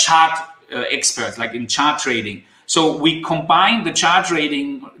 but they are chart experts, like in chart trading. So we combine the chart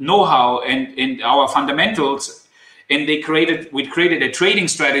trading know-how and our fundamentals, and we created a trading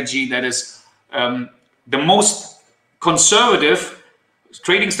strategy that is the most conservative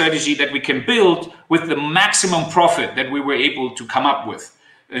trading strategy that we can build with the maximum profit that we were able to come up with.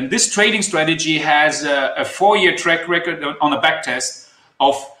 And this trading strategy has a 4-year track record on a back test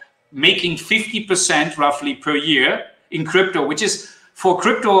of making 50% roughly per year in crypto, which is, for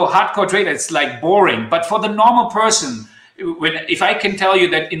crypto hardcore traders, it's like boring. But for the normal person, if I can tell you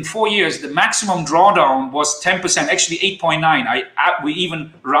that in 4 years, the maximum drawdown was 10%, actually 8.9, we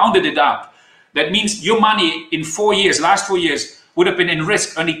even rounded it up. That means your money in 4 years, last 4 years, would have been in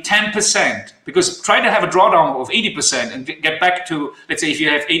risk only 10%, because try to have a drawdown of 80% and get back to, let's say if you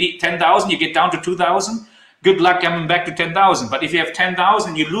have 10,000, you get down to 2,000. Good luck coming back to 10,000. But if you have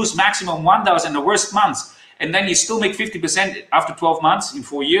 10,000, you lose maximum 1,000 in the worst months. And then you still make 50% after 12 months in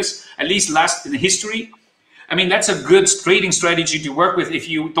 4 years, at least last in history. I mean, that's a good trading strategy to work with if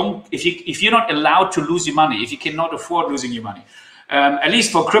you're not allowed to lose your money, if you cannot afford losing your money. At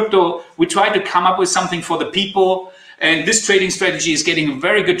least for crypto, we try to come up with something for the people. And this trading strategy is getting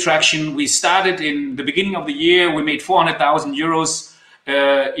very good traction. We started in the beginning of the year. We made 400,000 euros,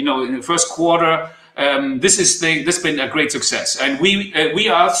 in the first quarter. This has been a great success. And we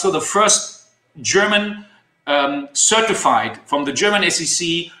are also the first German certified from the German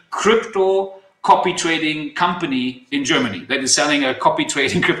SEC crypto copy trading company in Germany that is selling a copy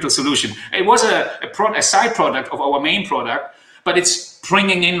trading crypto solution. It was a side product of our main product, but it's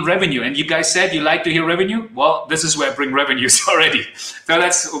bringing in revenue. And you guys said you like to hear revenue? Well, this is where I bring revenues already. So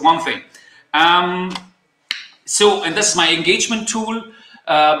that's one thing. And this is my engagement tool.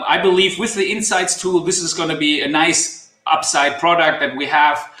 I believe with the Insights tool, this is going to be a nice upside product that we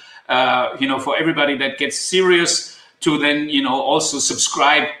have, for everybody that gets serious to then, also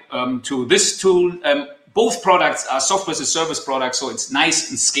subscribe to this tool. Both products are software as a service products, so it's nice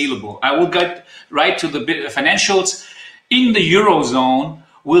and scalable. I will get right to the financials. In the Eurozone,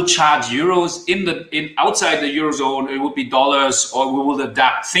 we'll charge euros. Outside the Eurozone, it would be dollars, or we will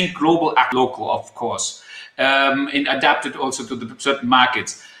adapt. Think global, act local, of course, and adapt it also to the certain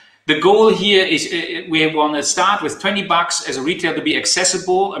markets. The goal here is we want to start with $20 as a retail to be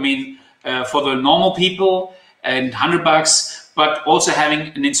accessible. I mean, for the normal people, and $100, but also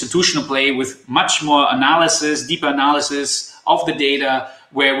having an institutional play with much more analysis, deeper analysis of the data,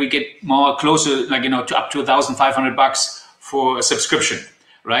 where we get more closer, to up to $1,500 for a subscription,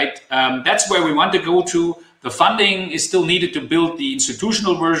 right? That's where we want to go to. The funding is still needed to build the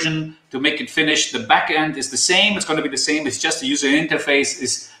institutional version to make it finish. The back end is the same. It's going to be the same. It's just the user interface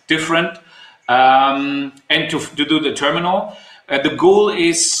is different. And to do the terminal. The goal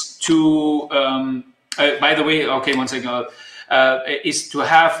is to, by the way, okay, one second. Is to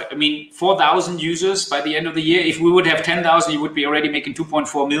have, 4,000 users by the end of the year. If we would have 10,000, you would be already making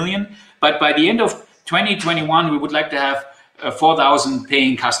 2.4 million. But by the end of 2021, we would like to have 4,000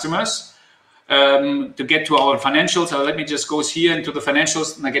 paying customers to get to our financials. So let me just go here into the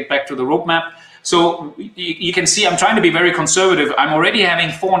financials and I get back to the roadmap. So you can see I'm trying to be very conservative. I'm already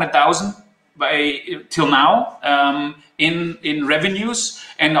having 400,000 till now in revenues,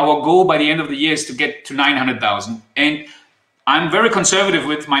 and our goal by the end of the year is to get to 900,000. And I'm very conservative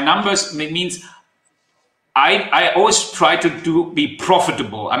with my numbers. It means I always try to be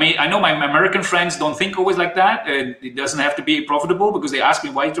profitable. I know my American friends don't think always like that. It doesn't have to be profitable, because they ask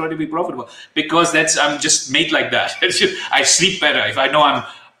me, why you try to be profitable? Because I'm just made like that. I sleep better if I know I'm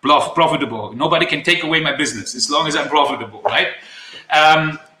profitable. Nobody can take away my business as long as I'm profitable, right?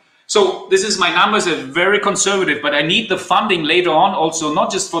 So this is my numbers are very conservative, but I need the funding later on also,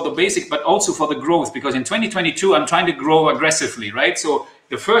 not just for the basic, but also for the growth, because in 2022, I'm trying to grow aggressively, right? So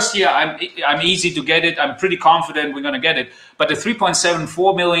the first year, I'm easy to get it. I'm pretty confident we're going to get it. But the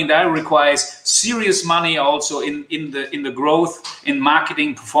 3.74 million, that requires serious money also in the growth, in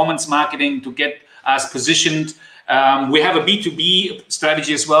marketing, performance marketing, to get us positioned. We have a B2B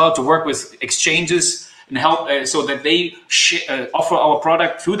strategy as well to work with exchanges and help so that they offer our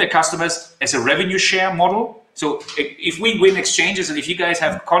product to their customers as a revenue share model. So if we win exchanges, and if you guys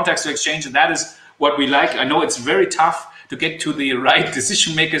have contacts to exchanges, that is what we like. I know it's very tough to get to the right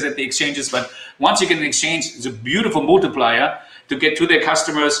decision makers at the exchanges, but once you get an exchange, it's a beautiful multiplier to get to their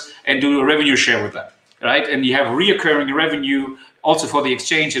customers and do a revenue share with them, right? And you have reoccurring revenue also for the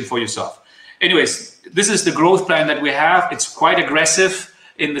exchange and for yourself. Anyways, this is the growth plan that we have. It's quite aggressive.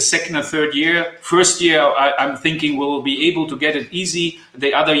 in the second or third year. First year, I'm thinking we'll be able to get it easy.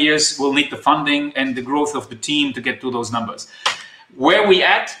 The other years we'll need the funding and the growth of the team to get to those numbers. Where we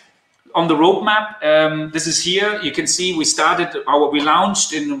at on the roadmap, this is here. You can see we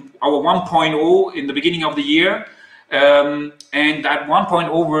launched in our 1.0 in the beginning of the year. And that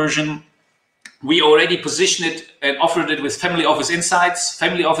 1.0 version, we already positioned it and offered it with Family Office Insights.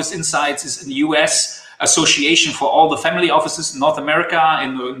 Family Office Insights is in the US association for all the family offices in North America,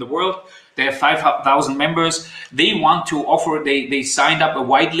 in the world. They have 5,000 members. They want to offer, they signed up a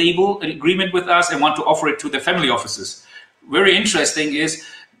white label agreement with us and want to offer it to their family offices. Very interesting is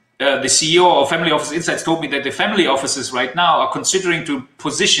the CEO of Family Office Insights told me that the family offices right now are considering to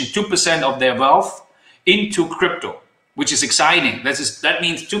position 2% of their wealth into crypto, which is exciting. That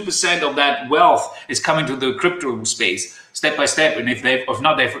means 2% of that wealth is coming to the crypto space step by step. And if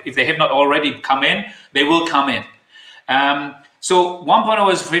they have not already come in, they will come in. So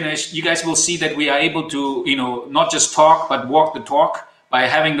 1.0 is finished. You guys will see that we are able to, not just talk, but walk the talk by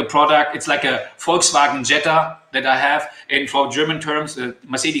having the product. It's like a Volkswagen Jetta that I have. And for German terms, the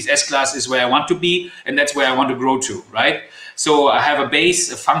Mercedes S-Class is where I want to be. And that's where I want to grow to, right? So I have a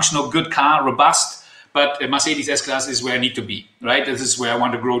base, a functional, good car, robust, but a Mercedes S-Class is where I need to be, right? This is where I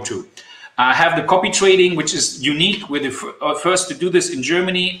want to grow to. I have the copy trading, which is unique. We're the first to do this in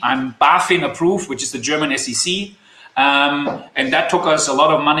Germany. I'm BaFin approved, which is the German SEC. And that took us a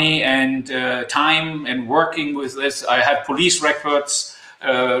lot of money and time and working with this. I have police records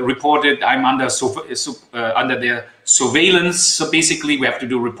reported. I'm under their surveillance. So basically we have to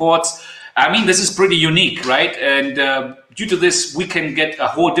do reports. I mean, this is pretty unique, right? And due to this, we can get a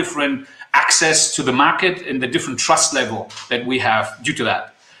whole different access to the market and the different trust level that we have due to that.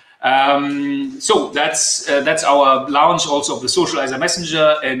 So that's our launch also of the Socializer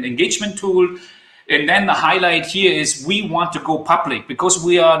Messenger and engagement tool. And then the highlight here is we want to go public because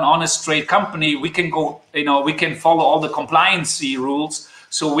we are an honest trade company. We can go, we can follow all the compliance rules.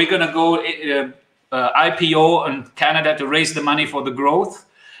 So we're going to go IPO in Canada to raise the money for the growth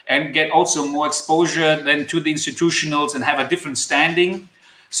and get also more exposure then to the institutionals and have a different standing.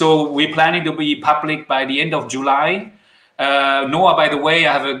 So we're planning to be public by the end of July. Noah, by the way,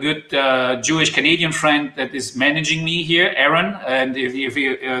 I have a good Jewish Canadian friend that is managing me here, Aaron, and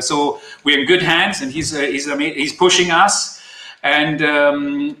so we're in good hands, and he's pushing us. And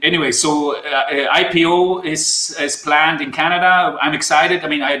anyway, so IPO is planned in Canada. I'm excited. I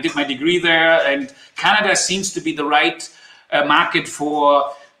mean, I did my degree there, and Canada seems to be the right market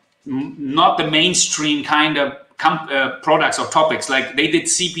for not the mainstream kind of products or topics. Like they did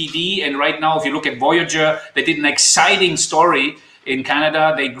CBD, and right now if you look at Voyager, they did an exciting story in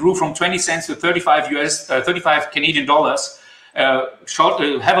Canada. They grew from 20 cents to 35 Canadian dollars. Have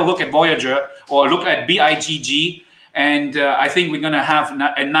a look at Voyager or look at BIGG, and I think we're going to have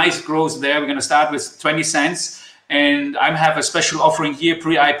a nice growth there. We're going to start with 20 cents, and I have a special offering here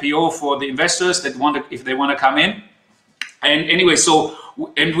pre-IPO for the investors that if they want to come in. And anyway,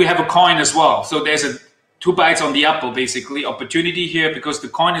 and we have a coin as well. So there's two bites on the apple, basically, opportunity here because the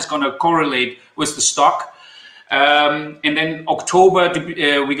coin is going to correlate with the stock. And then October,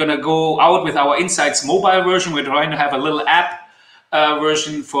 we're going to go out with our Insights mobile version. We're trying to have a little app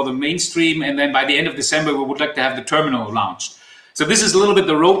version for the mainstream. And then by the end of December, we would like to have the terminal launched. So this is a little bit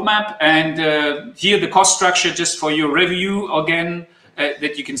the roadmap. And here the cost structure, just for your review again,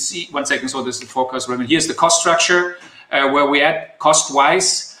 that you can see. 1 second, so this is the forecast revenue. Here's the cost structure, where we're at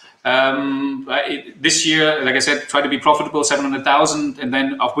cost-wise. This year, like I said, try to be profitable, 700,000, and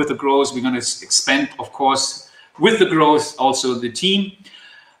then with the growth, we're going to expand, of course, with the growth, also the team.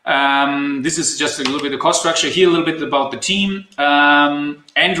 This is just a little bit of cost structure. Here, a little bit about the team.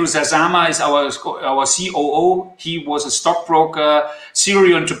 Andrew Zazama is our COO. He was a stockbroker,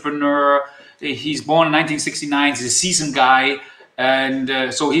 serial entrepreneur. He's born in 1969. He's a seasoned guy.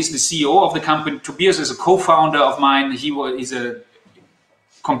 And so he's the CEO of the company. Tobias is a co-founder of mine. He's a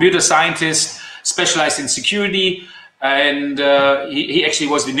computer scientist specialized in security, and he actually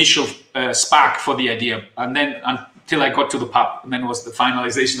was the initial spark for the idea, and then until I got to the pub, and then was the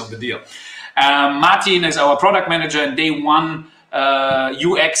finalization of the deal. Martin is our product manager and day one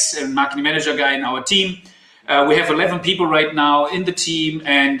UX and marketing manager guy in our team. We have 11 people right now in the team,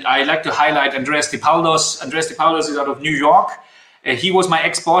 and I like to highlight Andreas DePaulos. Andreas DePaulos is out of New York. He was my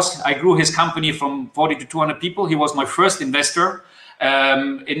ex-boss. I grew his company from 40 to 200 people. He was my first investor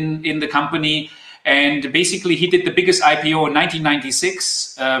in the company, and basically he did the biggest IPO in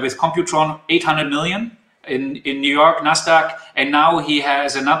 1996 with Computron, 800 million in New York, Nasdaq, and now he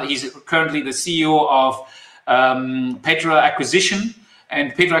has he's currently the CEO of Petra Acquisition,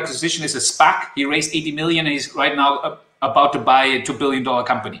 and Petra Acquisition is a SPAC. He raised 80 million, and he's right now about to buy a $2 billion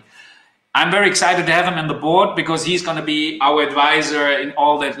company. I'm very excited to have him on the board because he's going to be our advisor in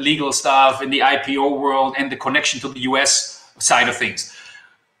all that legal stuff in the IPO world and the connection to the US side of things.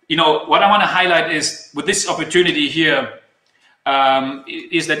 You know, what I want to highlight is with this opportunity here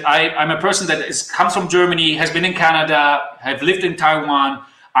is that I'm a person that comes from Germany, has been in Canada, have lived in Taiwan.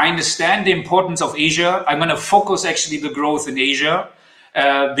 I understand the importance of Asia. I'm going to focus actually the growth in Asia.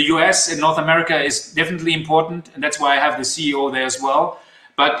 The US and North America is definitely important, and that's why I have the CEO there as well.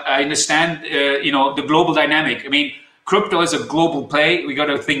 But I understand, you know, the global dynamic. I mean, crypto is a global play. We got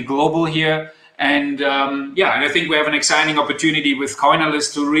to think global here. And yeah, and I think we have an exciting opportunity with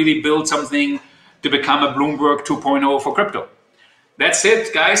Coinalyst to really build something to become a Bloomberg 2.0 for crypto. That's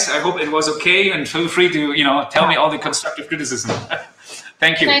it, guys. I hope it was okay, and feel free to, you know, tell me all the constructive criticism.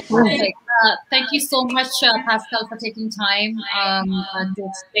 Thank you. Thank you so much, Pascal, for taking time to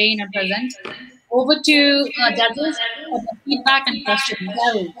explain and present. Over to Douglas for the feedback and questions.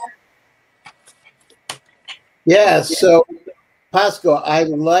 Yeah, so Pascal, I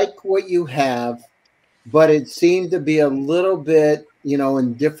like what you have, but it seemed to be a little bit, you know,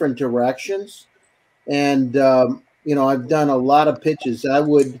 in different directions. And, you know, I've done a lot of pitches. I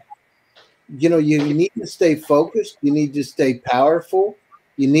would, you know, you need to stay focused. You need to stay powerful.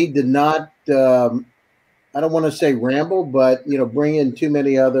 You need to not, I don't want to say ramble, but, you know, bring in too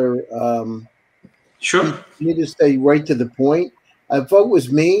many other, sure. You need to stay right to the point. If it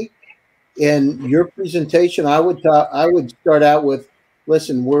was me in your presentation, I would start out with,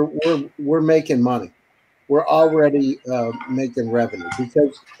 listen, we're making money. We're already making revenue,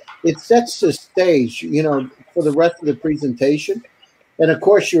 because it sets the stage, you know, for the rest of the presentation. And of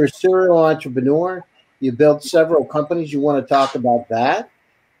course, you're a serial entrepreneur. You built several companies. You want to talk about that.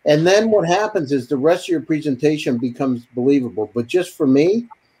 And then what happens is the rest of your presentation becomes believable. But just for me,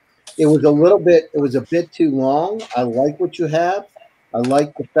 it was a bit too long. I like what you have. I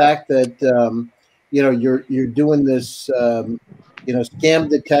like the fact that, you know, you're doing this, you know, scam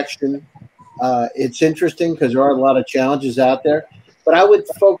detection. It's interesting because there are a lot of challenges out there. But I would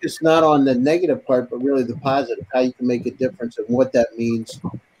focus not on the negative part, but really the positive, how you can make a difference and what that means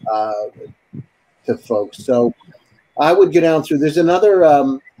to folks. So I would go down through. There's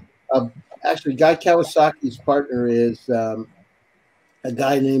another, actually, Guy Kawasaki's partner is a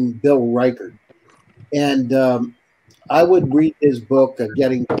guy named Bill Reichert. And I would read his book,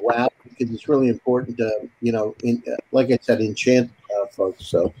 Getting to Wow, because it's really important to, you know, like I said, enchant folks.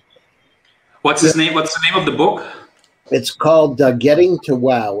 So what's his name? What's the name of the book? It's called Getting to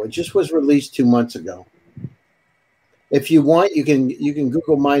Wow. It just was released 2 months ago. If you want, you can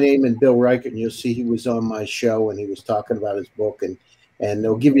Google my name and Bill Reichert, and you'll see he was on my show and he was talking about his book, and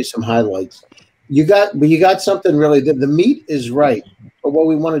they'll give you some highlights. You got something really. The meat is right, but what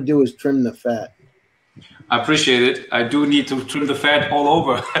we want to do is trim the fat. I appreciate it. I do need to trim the fat all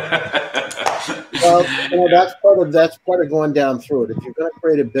over. Well, you know, that's part of going down through it. If you're going to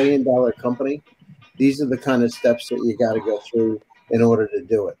create $1 billion company, these are the kind of steps that you got to go through in order to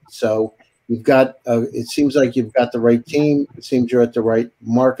do it. So you've got, it seems like you've got the right team. It seems you're at the right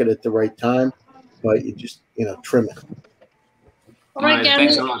market at the right time, but you just, you know, trim it. All right, Gary.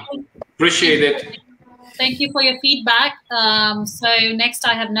 Thanks a lot. Appreciate it. Thank you for your feedback. So next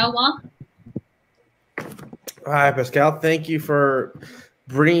I have Noah. Hi, Pascal. Thank you for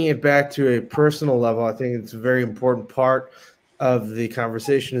bringing it back to a personal level. I think it's a very important part of the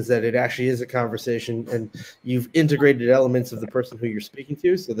conversation is that it actually is a conversation, and you've integrated elements of the person who you're speaking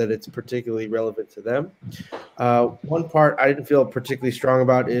to so that it's particularly relevant to them. One part I didn't feel particularly strong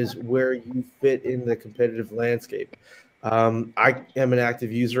about is where you fit in the competitive landscape. I am an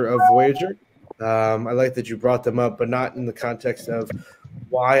active user of Voyager. I like that you brought them up, but not in the context of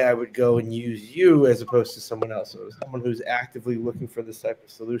why I would go and use you as opposed to someone else. So someone who's actively looking for this type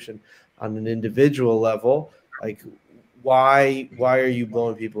of solution on an individual level, like why are you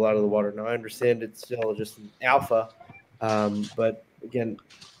blowing people out of the water? Now, I understand it's still just an alpha, but again,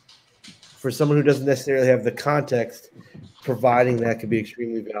 for someone who doesn't necessarily have the context, providing that could be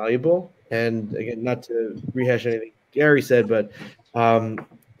extremely valuable. And again, not to rehash anything Gary said, but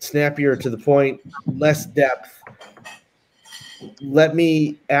snappier to the point, less depth. Let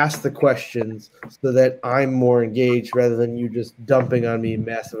me ask the questions so that I'm more engaged rather than you just dumping on me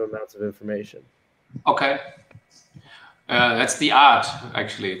massive amounts of information. Okay. That's the art,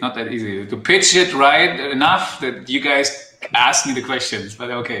 actually. It's not that easy to pitch it right enough that you guys ask me the questions,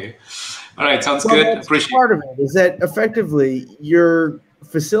 but okay. All right, sounds good. Appreciate part of it is that effectively you're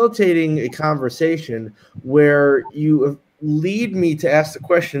facilitating a conversation where you lead me to ask the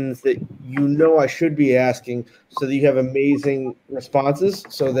questions that you know I should be asking, so that you have amazing responses,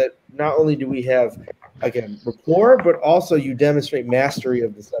 so that not only do we have, again, rapport, but also you demonstrate mastery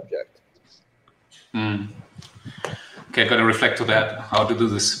of the subject. Okay, got to reflect to that, how to do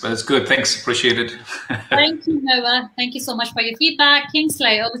this. But it's good. Thanks. Appreciate it. Thank you, Noah. Thank you so much for your feedback.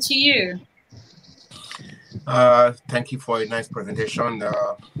 Kingsley, over to you. Thank you for a nice presentation.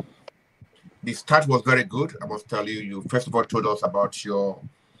 The start was very good. I must tell you, you first of all told us about your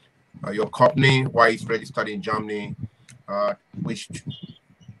company, why it's registered in Germany, which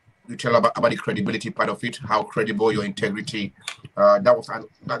you tell about the credibility part of it, how credible your integrity. That was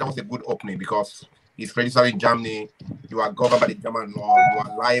a good opening, because it's registered in Germany. You are governed by the German law. You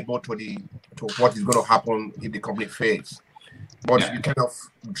are liable to what is going to happen if the company fails. But you kind of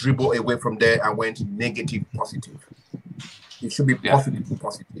dribble away from there and went negative, positive. It should be positive,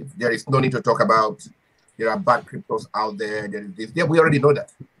 positive. There is no need to talk about there are bad cryptos out there. There is this. Yeah, we already know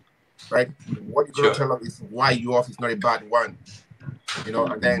that, right? What you're going to tell us is why yours is not a bad one. You know,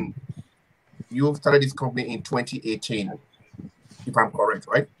 and then you started this company in 2018, if I'm correct,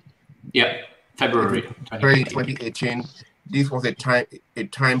 right? Yeah, February 2018. This was a time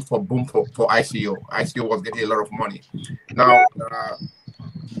for boom for ICO. ICO was getting a lot of money. Now,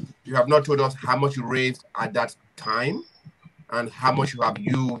 you have not told us how much you raised at that time, and how much you have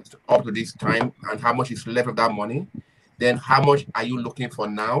used up to this time, and how much is left of that money. Then how much are you looking for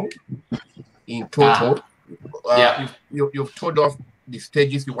now in total? You've told us the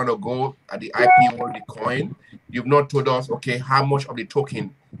stages you want to go at the IPO, the coin. You've not told us, okay, how much of the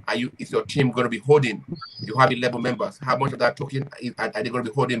token is your team going to be holding? You have 11 members. How much of that token are they going to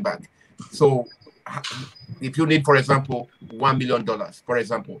be holding back? So if you need, for example, $1 million, for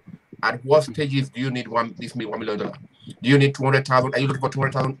example, at what stages do you need $1 million? Do you need 200,000? Are you looking for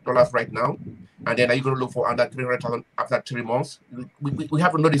 $200,000 right now? And then are you going to look for under 300,000 after 3 months? We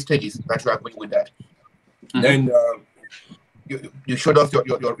have to know the stages that you are going with that. Then you showed us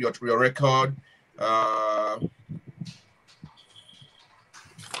your record. Hold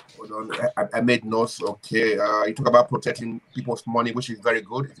on, I made notes. Okay, you talk about protecting people's money, which is very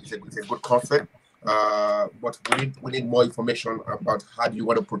good. It's a good concept. But we need more information about how do you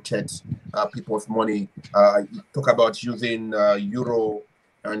want to protect people's money. You talk about using euro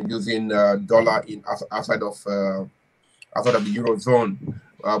and using dollar outside of the eurozone,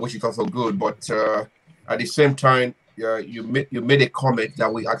 which is also good. But at the same time, you made a comment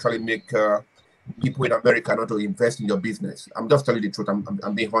that will actually make people in America not to invest in your business. I'm just telling you the truth.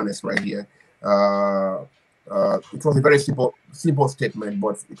 I'm being honest right here. It was a very simple statement,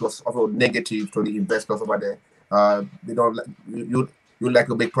 but it was also negative to the investors over there. They don't like you like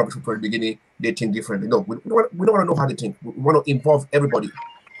to make profit from the beginning. They think differently. No, we don't want to know how they think. We want to involve everybody.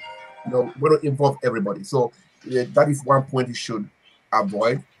 We want to involve everybody. So that is one point you should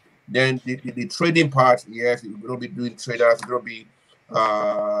avoid. Then the trading part, yes, you're going to be doing traders. You're going to be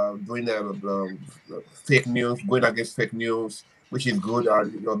doing fake news, going against fake news, which is good.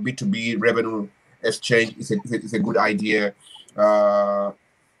 B2B revenue exchange is a good idea.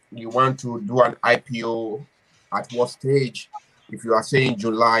 You want to do an IPO at what stage? If you are saying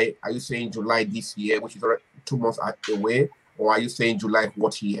July, are you saying July this year, which is already 2 months away, or are you saying July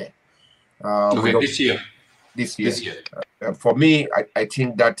what year? This year. This year. For me, I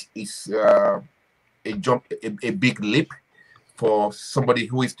think that is a big leap for somebody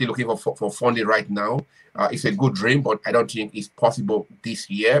who is still looking for funding right now. It's a good dream, but I don't think it's possible this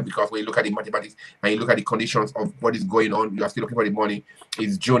year, because when you look at the mathematics and you look at the conditions of what is going on, you are still looking for the money.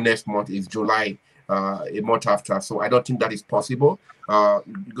 It's June next month, it's July a month after. So I don't think that is possible. You're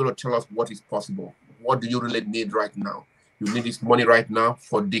going to tell us what is possible. What do you really need right now? You need this money right now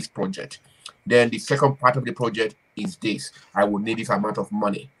for this project. Then the second part of the project is this. I will need this amount of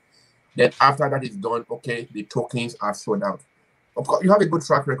money. Then after that is done, okay, the tokens are sold out. Of course, you have a good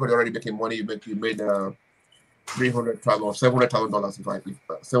track record. You're already making money. You made $300,000 or $700,000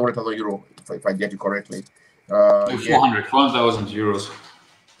 €700,000 if I get it correctly. 400,000 euros.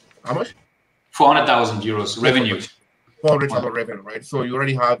 How much? 400,000 euros revenue. 400,000 revenue, right? So you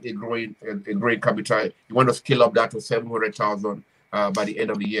already have a growing capital. You want to scale up that to 700,000 by the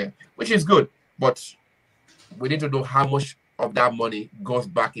end of the year, which is good. But we need to know how much of that money goes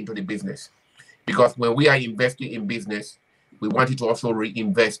back into the business, because when we are investing in business, we want you to also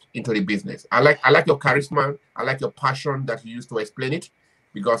reinvest into the business. I like your charisma. I like your passion that you use to explain it,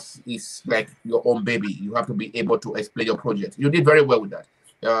 because it's like your own baby. You have to be able to explain your project. You did very well with that.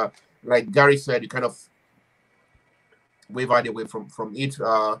 Like Gary said, you kind of wavered away from it.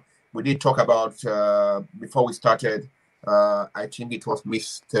 We did talk about before we started. I think it was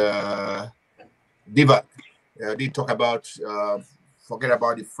Mr. Diva. did talk about forget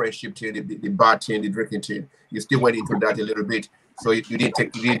about the friendship thing, the bar thing, the drinking thing. You still went into that a little bit, so you didn't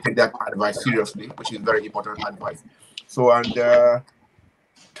take that advice seriously, which is very important advice. So and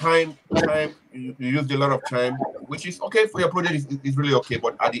time you used a lot of time, which is okay for your project. Is really okay,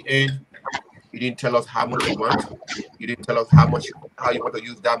 but at the end, you didn't tell us how much you want. You didn't tell us how you want to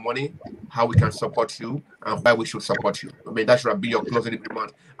use that money, how we can support you, and why we should support you. I mean, that should be your closing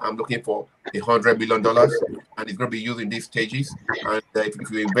demand. I'm looking for $100 million, and it's going to be used in these stages. And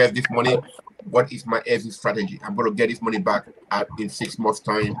if you invest this money, what is my exit strategy? I'm going to get this money back in 6 months'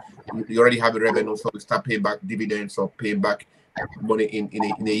 time. You already have a revenue, so we start paying back dividends or paying back money in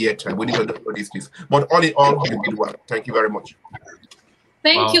a year time. We need to know these things. But all in all, you did well. Thank you very much.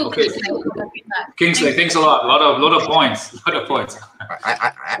 Thank you, okay. Kingsley. Thanks a lot. Lot of points.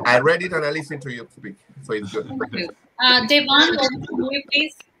 I read it and I listened to you speak, so it's good. Thank you. Devang, over to you,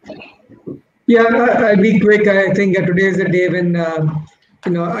 please. Yeah, I'll be quick. I think today is the day when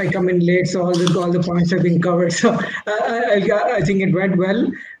I come in late, so all the points have been covered. So I think it went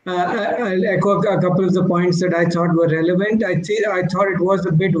well. I'll echo a couple of the points that I thought were relevant. I thought it was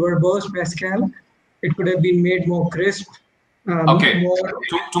a bit verbose, Pascal. It could have been made more crisp. Okay.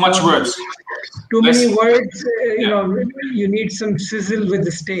 Too much words. Too many words. You need some sizzle with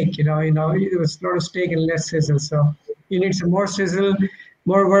the steak. There was a lot of steak and less sizzle. So you need some more sizzle,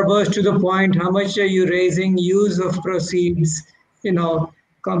 more verbose, to the point. How much are you raising? Use of proceeds.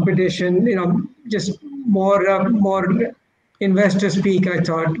 Competition. Just more investor speak. I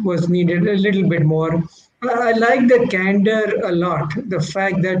thought was needed a little bit more. I like the candor a lot. The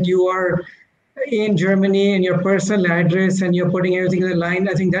fact that you are in Germany and your personal address and you're putting everything in the line,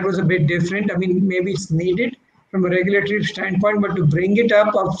 I think that was a bit different. I mean, maybe it's needed from a regulatory standpoint, but to bring it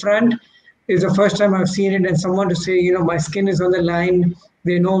up front is the first time I've seen it. And someone to say, my skin is on the line,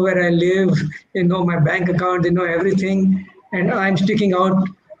 they know where I live, they know my bank account, they know everything, and I'm sticking out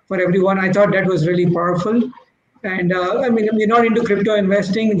for everyone. I thought that was really powerful. And I mean, we're not into crypto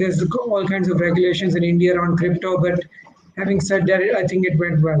investing. There's all kinds of regulations in India around crypto, but having said that, I think it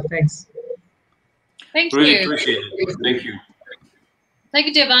went well. Thanks. Thank really you. Appreciate it. Thank you. Thank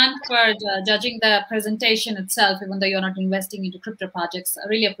you, Devang, for judging the presentation itself, even though you're not investing into crypto projects. I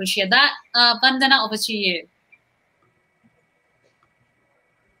really appreciate that. Vandana, over to you.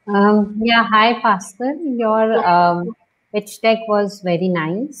 Yeah, hi, Pascal. Your pitch deck was very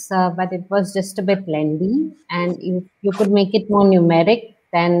nice, but it was just a bit lengthy. And if you could make it more numeric,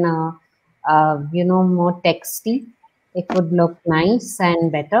 then, more texty, it would look nice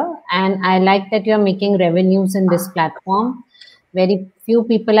and better. And I like that you're making revenues in this platform. Very few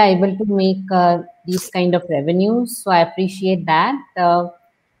people are able to make these kind of revenues. So I appreciate that.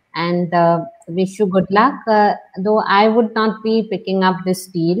 And wish you good luck. Though I would not be picking up this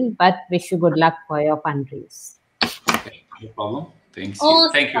deal, but wish you good luck for your fundraise. No problem. Thanks.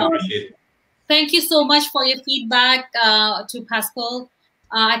 Awesome. Thank you. Appreciate it. Thank you so much for your feedback to Pascal.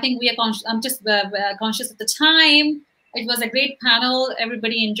 I think we are I'm just conscious of the time. It was a great panel.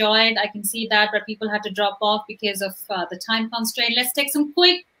 Everybody enjoyed. I can see that, but people had to drop off because of the time constraint. Let's take some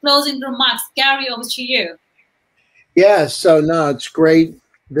quick closing remarks. Gary, over to you. Yeah, so no, it's great.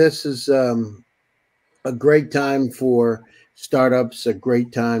 This is a great time for startups, a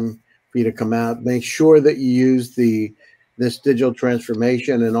great time for you to come out. Make sure that you use this digital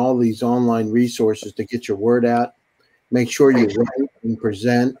transformation and all these online resources to get your word out. Make sure you write and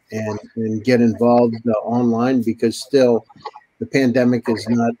present and get involved online, because still the pandemic is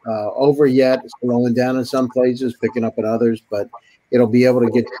not over yet. It's slowing down in some places, picking up in others, but it'll be able to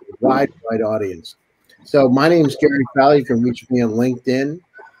get to a wide audience. So my name is Gary Fowler. You can reach me on LinkedIn.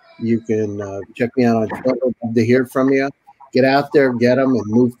 You can check me out on Twitter. Love to hear from you. Get out there, get them, and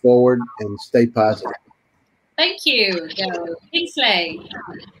move forward and stay positive. Thank you, Gary. Kingsley.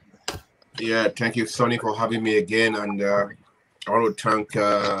 Yeah, thank you, Sonny, for having me again. And I want to thank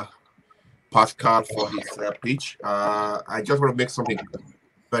Pascal for his pitch. I just want to make something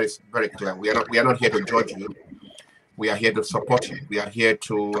very, very clear. We are not here to judge you. We are here to support you. We are here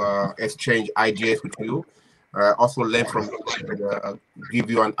to exchange ideas with you. Also learn from give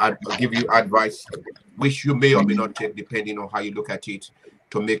you advice, which you may or may not take, depending on how you look at it,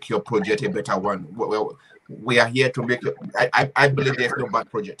 to make your project a better one. Well, we are here to make it. I believe there's no bad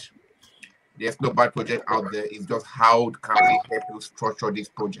project. There's no bad project out there. It's just how can we help you structure this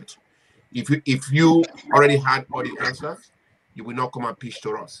project. If you already had all the answers, you will not come and pitch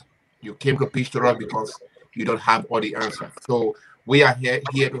to us. You came to pitch to us because you don't have all the answers. So we are here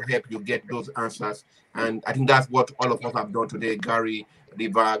to help you get those answers. And I think that's what all of us have done today. Gary,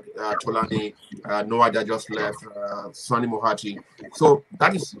 Divag, Tolani, Noah that just left, Sonny Mohati. So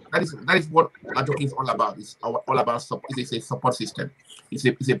that is what LaToken is all about. It's all about it's a support system.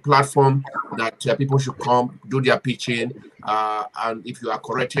 It's a platform that people should come do their pitching, and if you are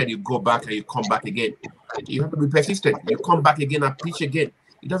corrected, you go back and you come back again. You have to be persistent. You come back again and pitch again.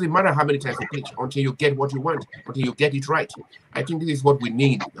 It doesn't matter how many times you pitch until you get what you want, until you get it right. I think this is what we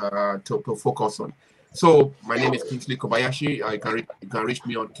need to focus on. So my name is Kingsley Kobayashi. You can reach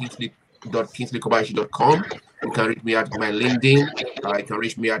me on kingsley.kingsleykobayashi.com. You can reach me at my LinkedIn. You can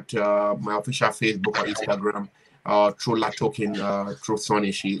reach me at my official Facebook or Instagram. Through LaToken, through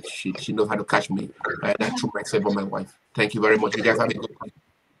Sonny. She knows how to catch me. That's through myself or my wife. Thank you very much. You guys have a good day.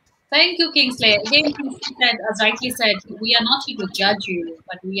 Thank you, Kingsley. Again, as rightly said, we are not here to judge you,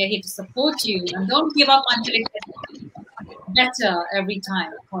 but we are here to support you. And don't give up until it gets better every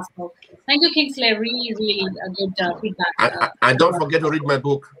time possible. Thank you, Kingsley. Really, really a good feedback. And don't forget to read my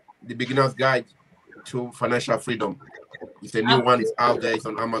book, The Beginner's Guide to Financial Freedom. It's a new one. It's out there. It's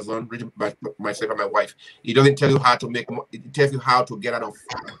on Amazon. Written by myself and my wife. It doesn't tell you how to make money. It tells you how to get out of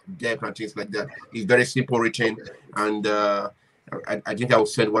debt and things like that. It's very simple written, and I think I will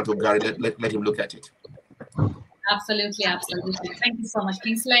send one to Gary. Let him look at it. Absolutely, absolutely. Thank you so much,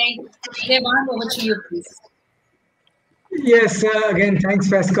 Kingsley. Devan, over to you, please. Yes, again, thanks,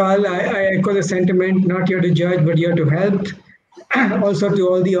 Pascal. I echo the sentiment, not here to judge, but here to help. Also to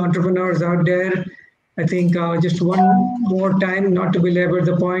all the entrepreneurs out there, I think just one more time, not to belabor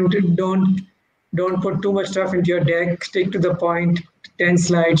the point, don't put too much stuff into your deck. Stick to the point. 10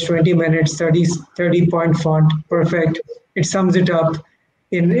 slides, 20 minutes, 30-point font, perfect. It sums it up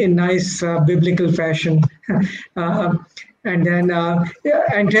in nice biblical fashion. And then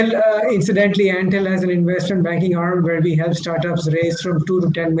incidentally, Antel has an investment banking arm where we help startups raise from $2 to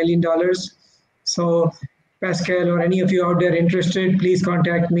 $10 million. So Pascal or any of you out there interested, please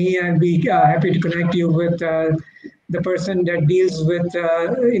contact me. I'll be happy to connect you with the person that deals with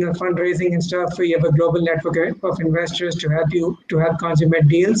fundraising and stuff. We have a global network of investors to help consummate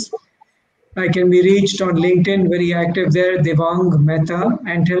deals. I can be reached on LinkedIn, very active there, Devang Mehta,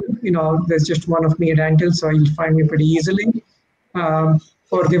 Antel. There's just one of me at Antel, so you'll find me pretty easily. Or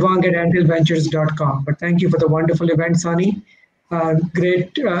devang@antelventures.com. But thank you for the wonderful event, Sonny.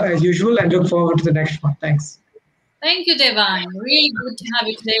 Great as usual, and look forward to the next one. Thanks. Thank you, Devan. Really good to have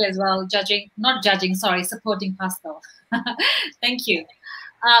you today as well, supporting Pascal. Thank you.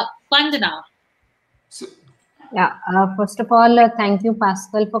 Vandana. Yeah, first of all, thank you,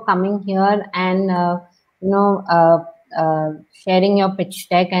 Pascal, for coming here and, sharing your pitch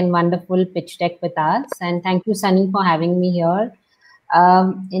deck and wonderful pitch deck with us. And thank you, Sunny, for having me here.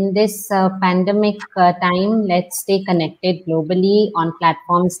 In this pandemic time, let's stay connected globally on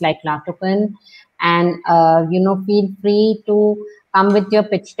platforms like LaToken. And, feel free to come with your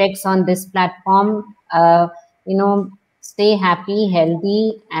pitch decks on this platform. Stay happy,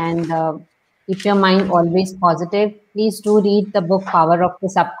 healthy, and keep your mind always positive. Please do read the book, Power of the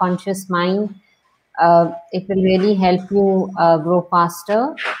Subconscious Mind. It will really help you grow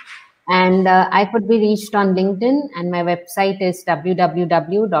faster. And I could be reached on LinkedIn, and my website is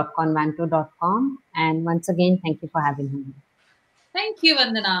www.convanto.com. And once again, thank you for having me. Thank you,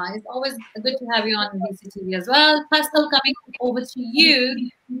 Vandana. It's always good to have you on VCTV as well. Pascal, coming over to you,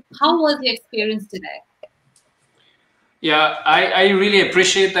 how was the experience today? Yeah, I really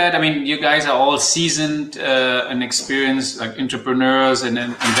appreciate that. I mean, you guys are all seasoned and experienced like entrepreneurs and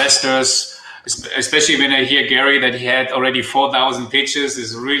investors, especially when I hear Gary that he had already 4,000 pitches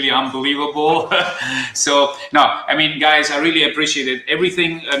is really unbelievable. So, no, I mean, guys, I really appreciate it.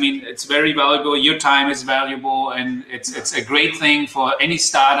 Everything, I mean, it's very valuable. Your time is valuable, and it's a great thing for any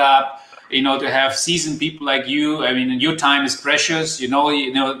startup, to have seasoned people like you. I mean, your time is precious.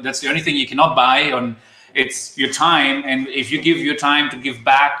 That's the only thing you cannot buy on. It's your time, and if you give your time to give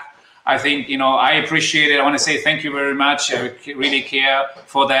back, I think, I appreciate it. I want to say thank you very much. I really care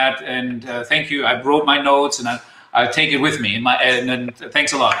for that, and thank you. I wrote my notes, and I'll take it with me. And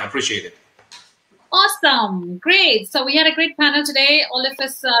thanks a lot. I appreciate it. Awesome. Great. So we had a great panel today. All of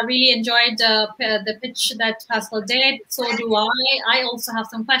us really enjoyed the pitch that Pascal did. So do I. I also have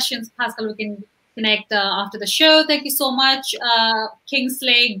some questions. Pascal, we can connect after the show. Thank you so much,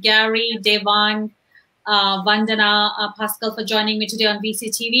 Kingsley, Gary, Devan, Vandana, Pascal, for joining me today on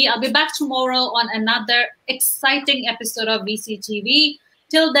VCTV. I'll be back tomorrow on another exciting episode of VCTV.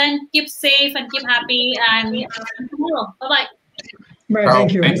 Till then, keep safe and keep happy, and see you tomorrow. Bye-bye. Bye,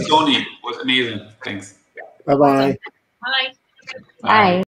 thank you. Thanks, Tony. It was amazing. Thanks. Bye-bye. Bye. Bye.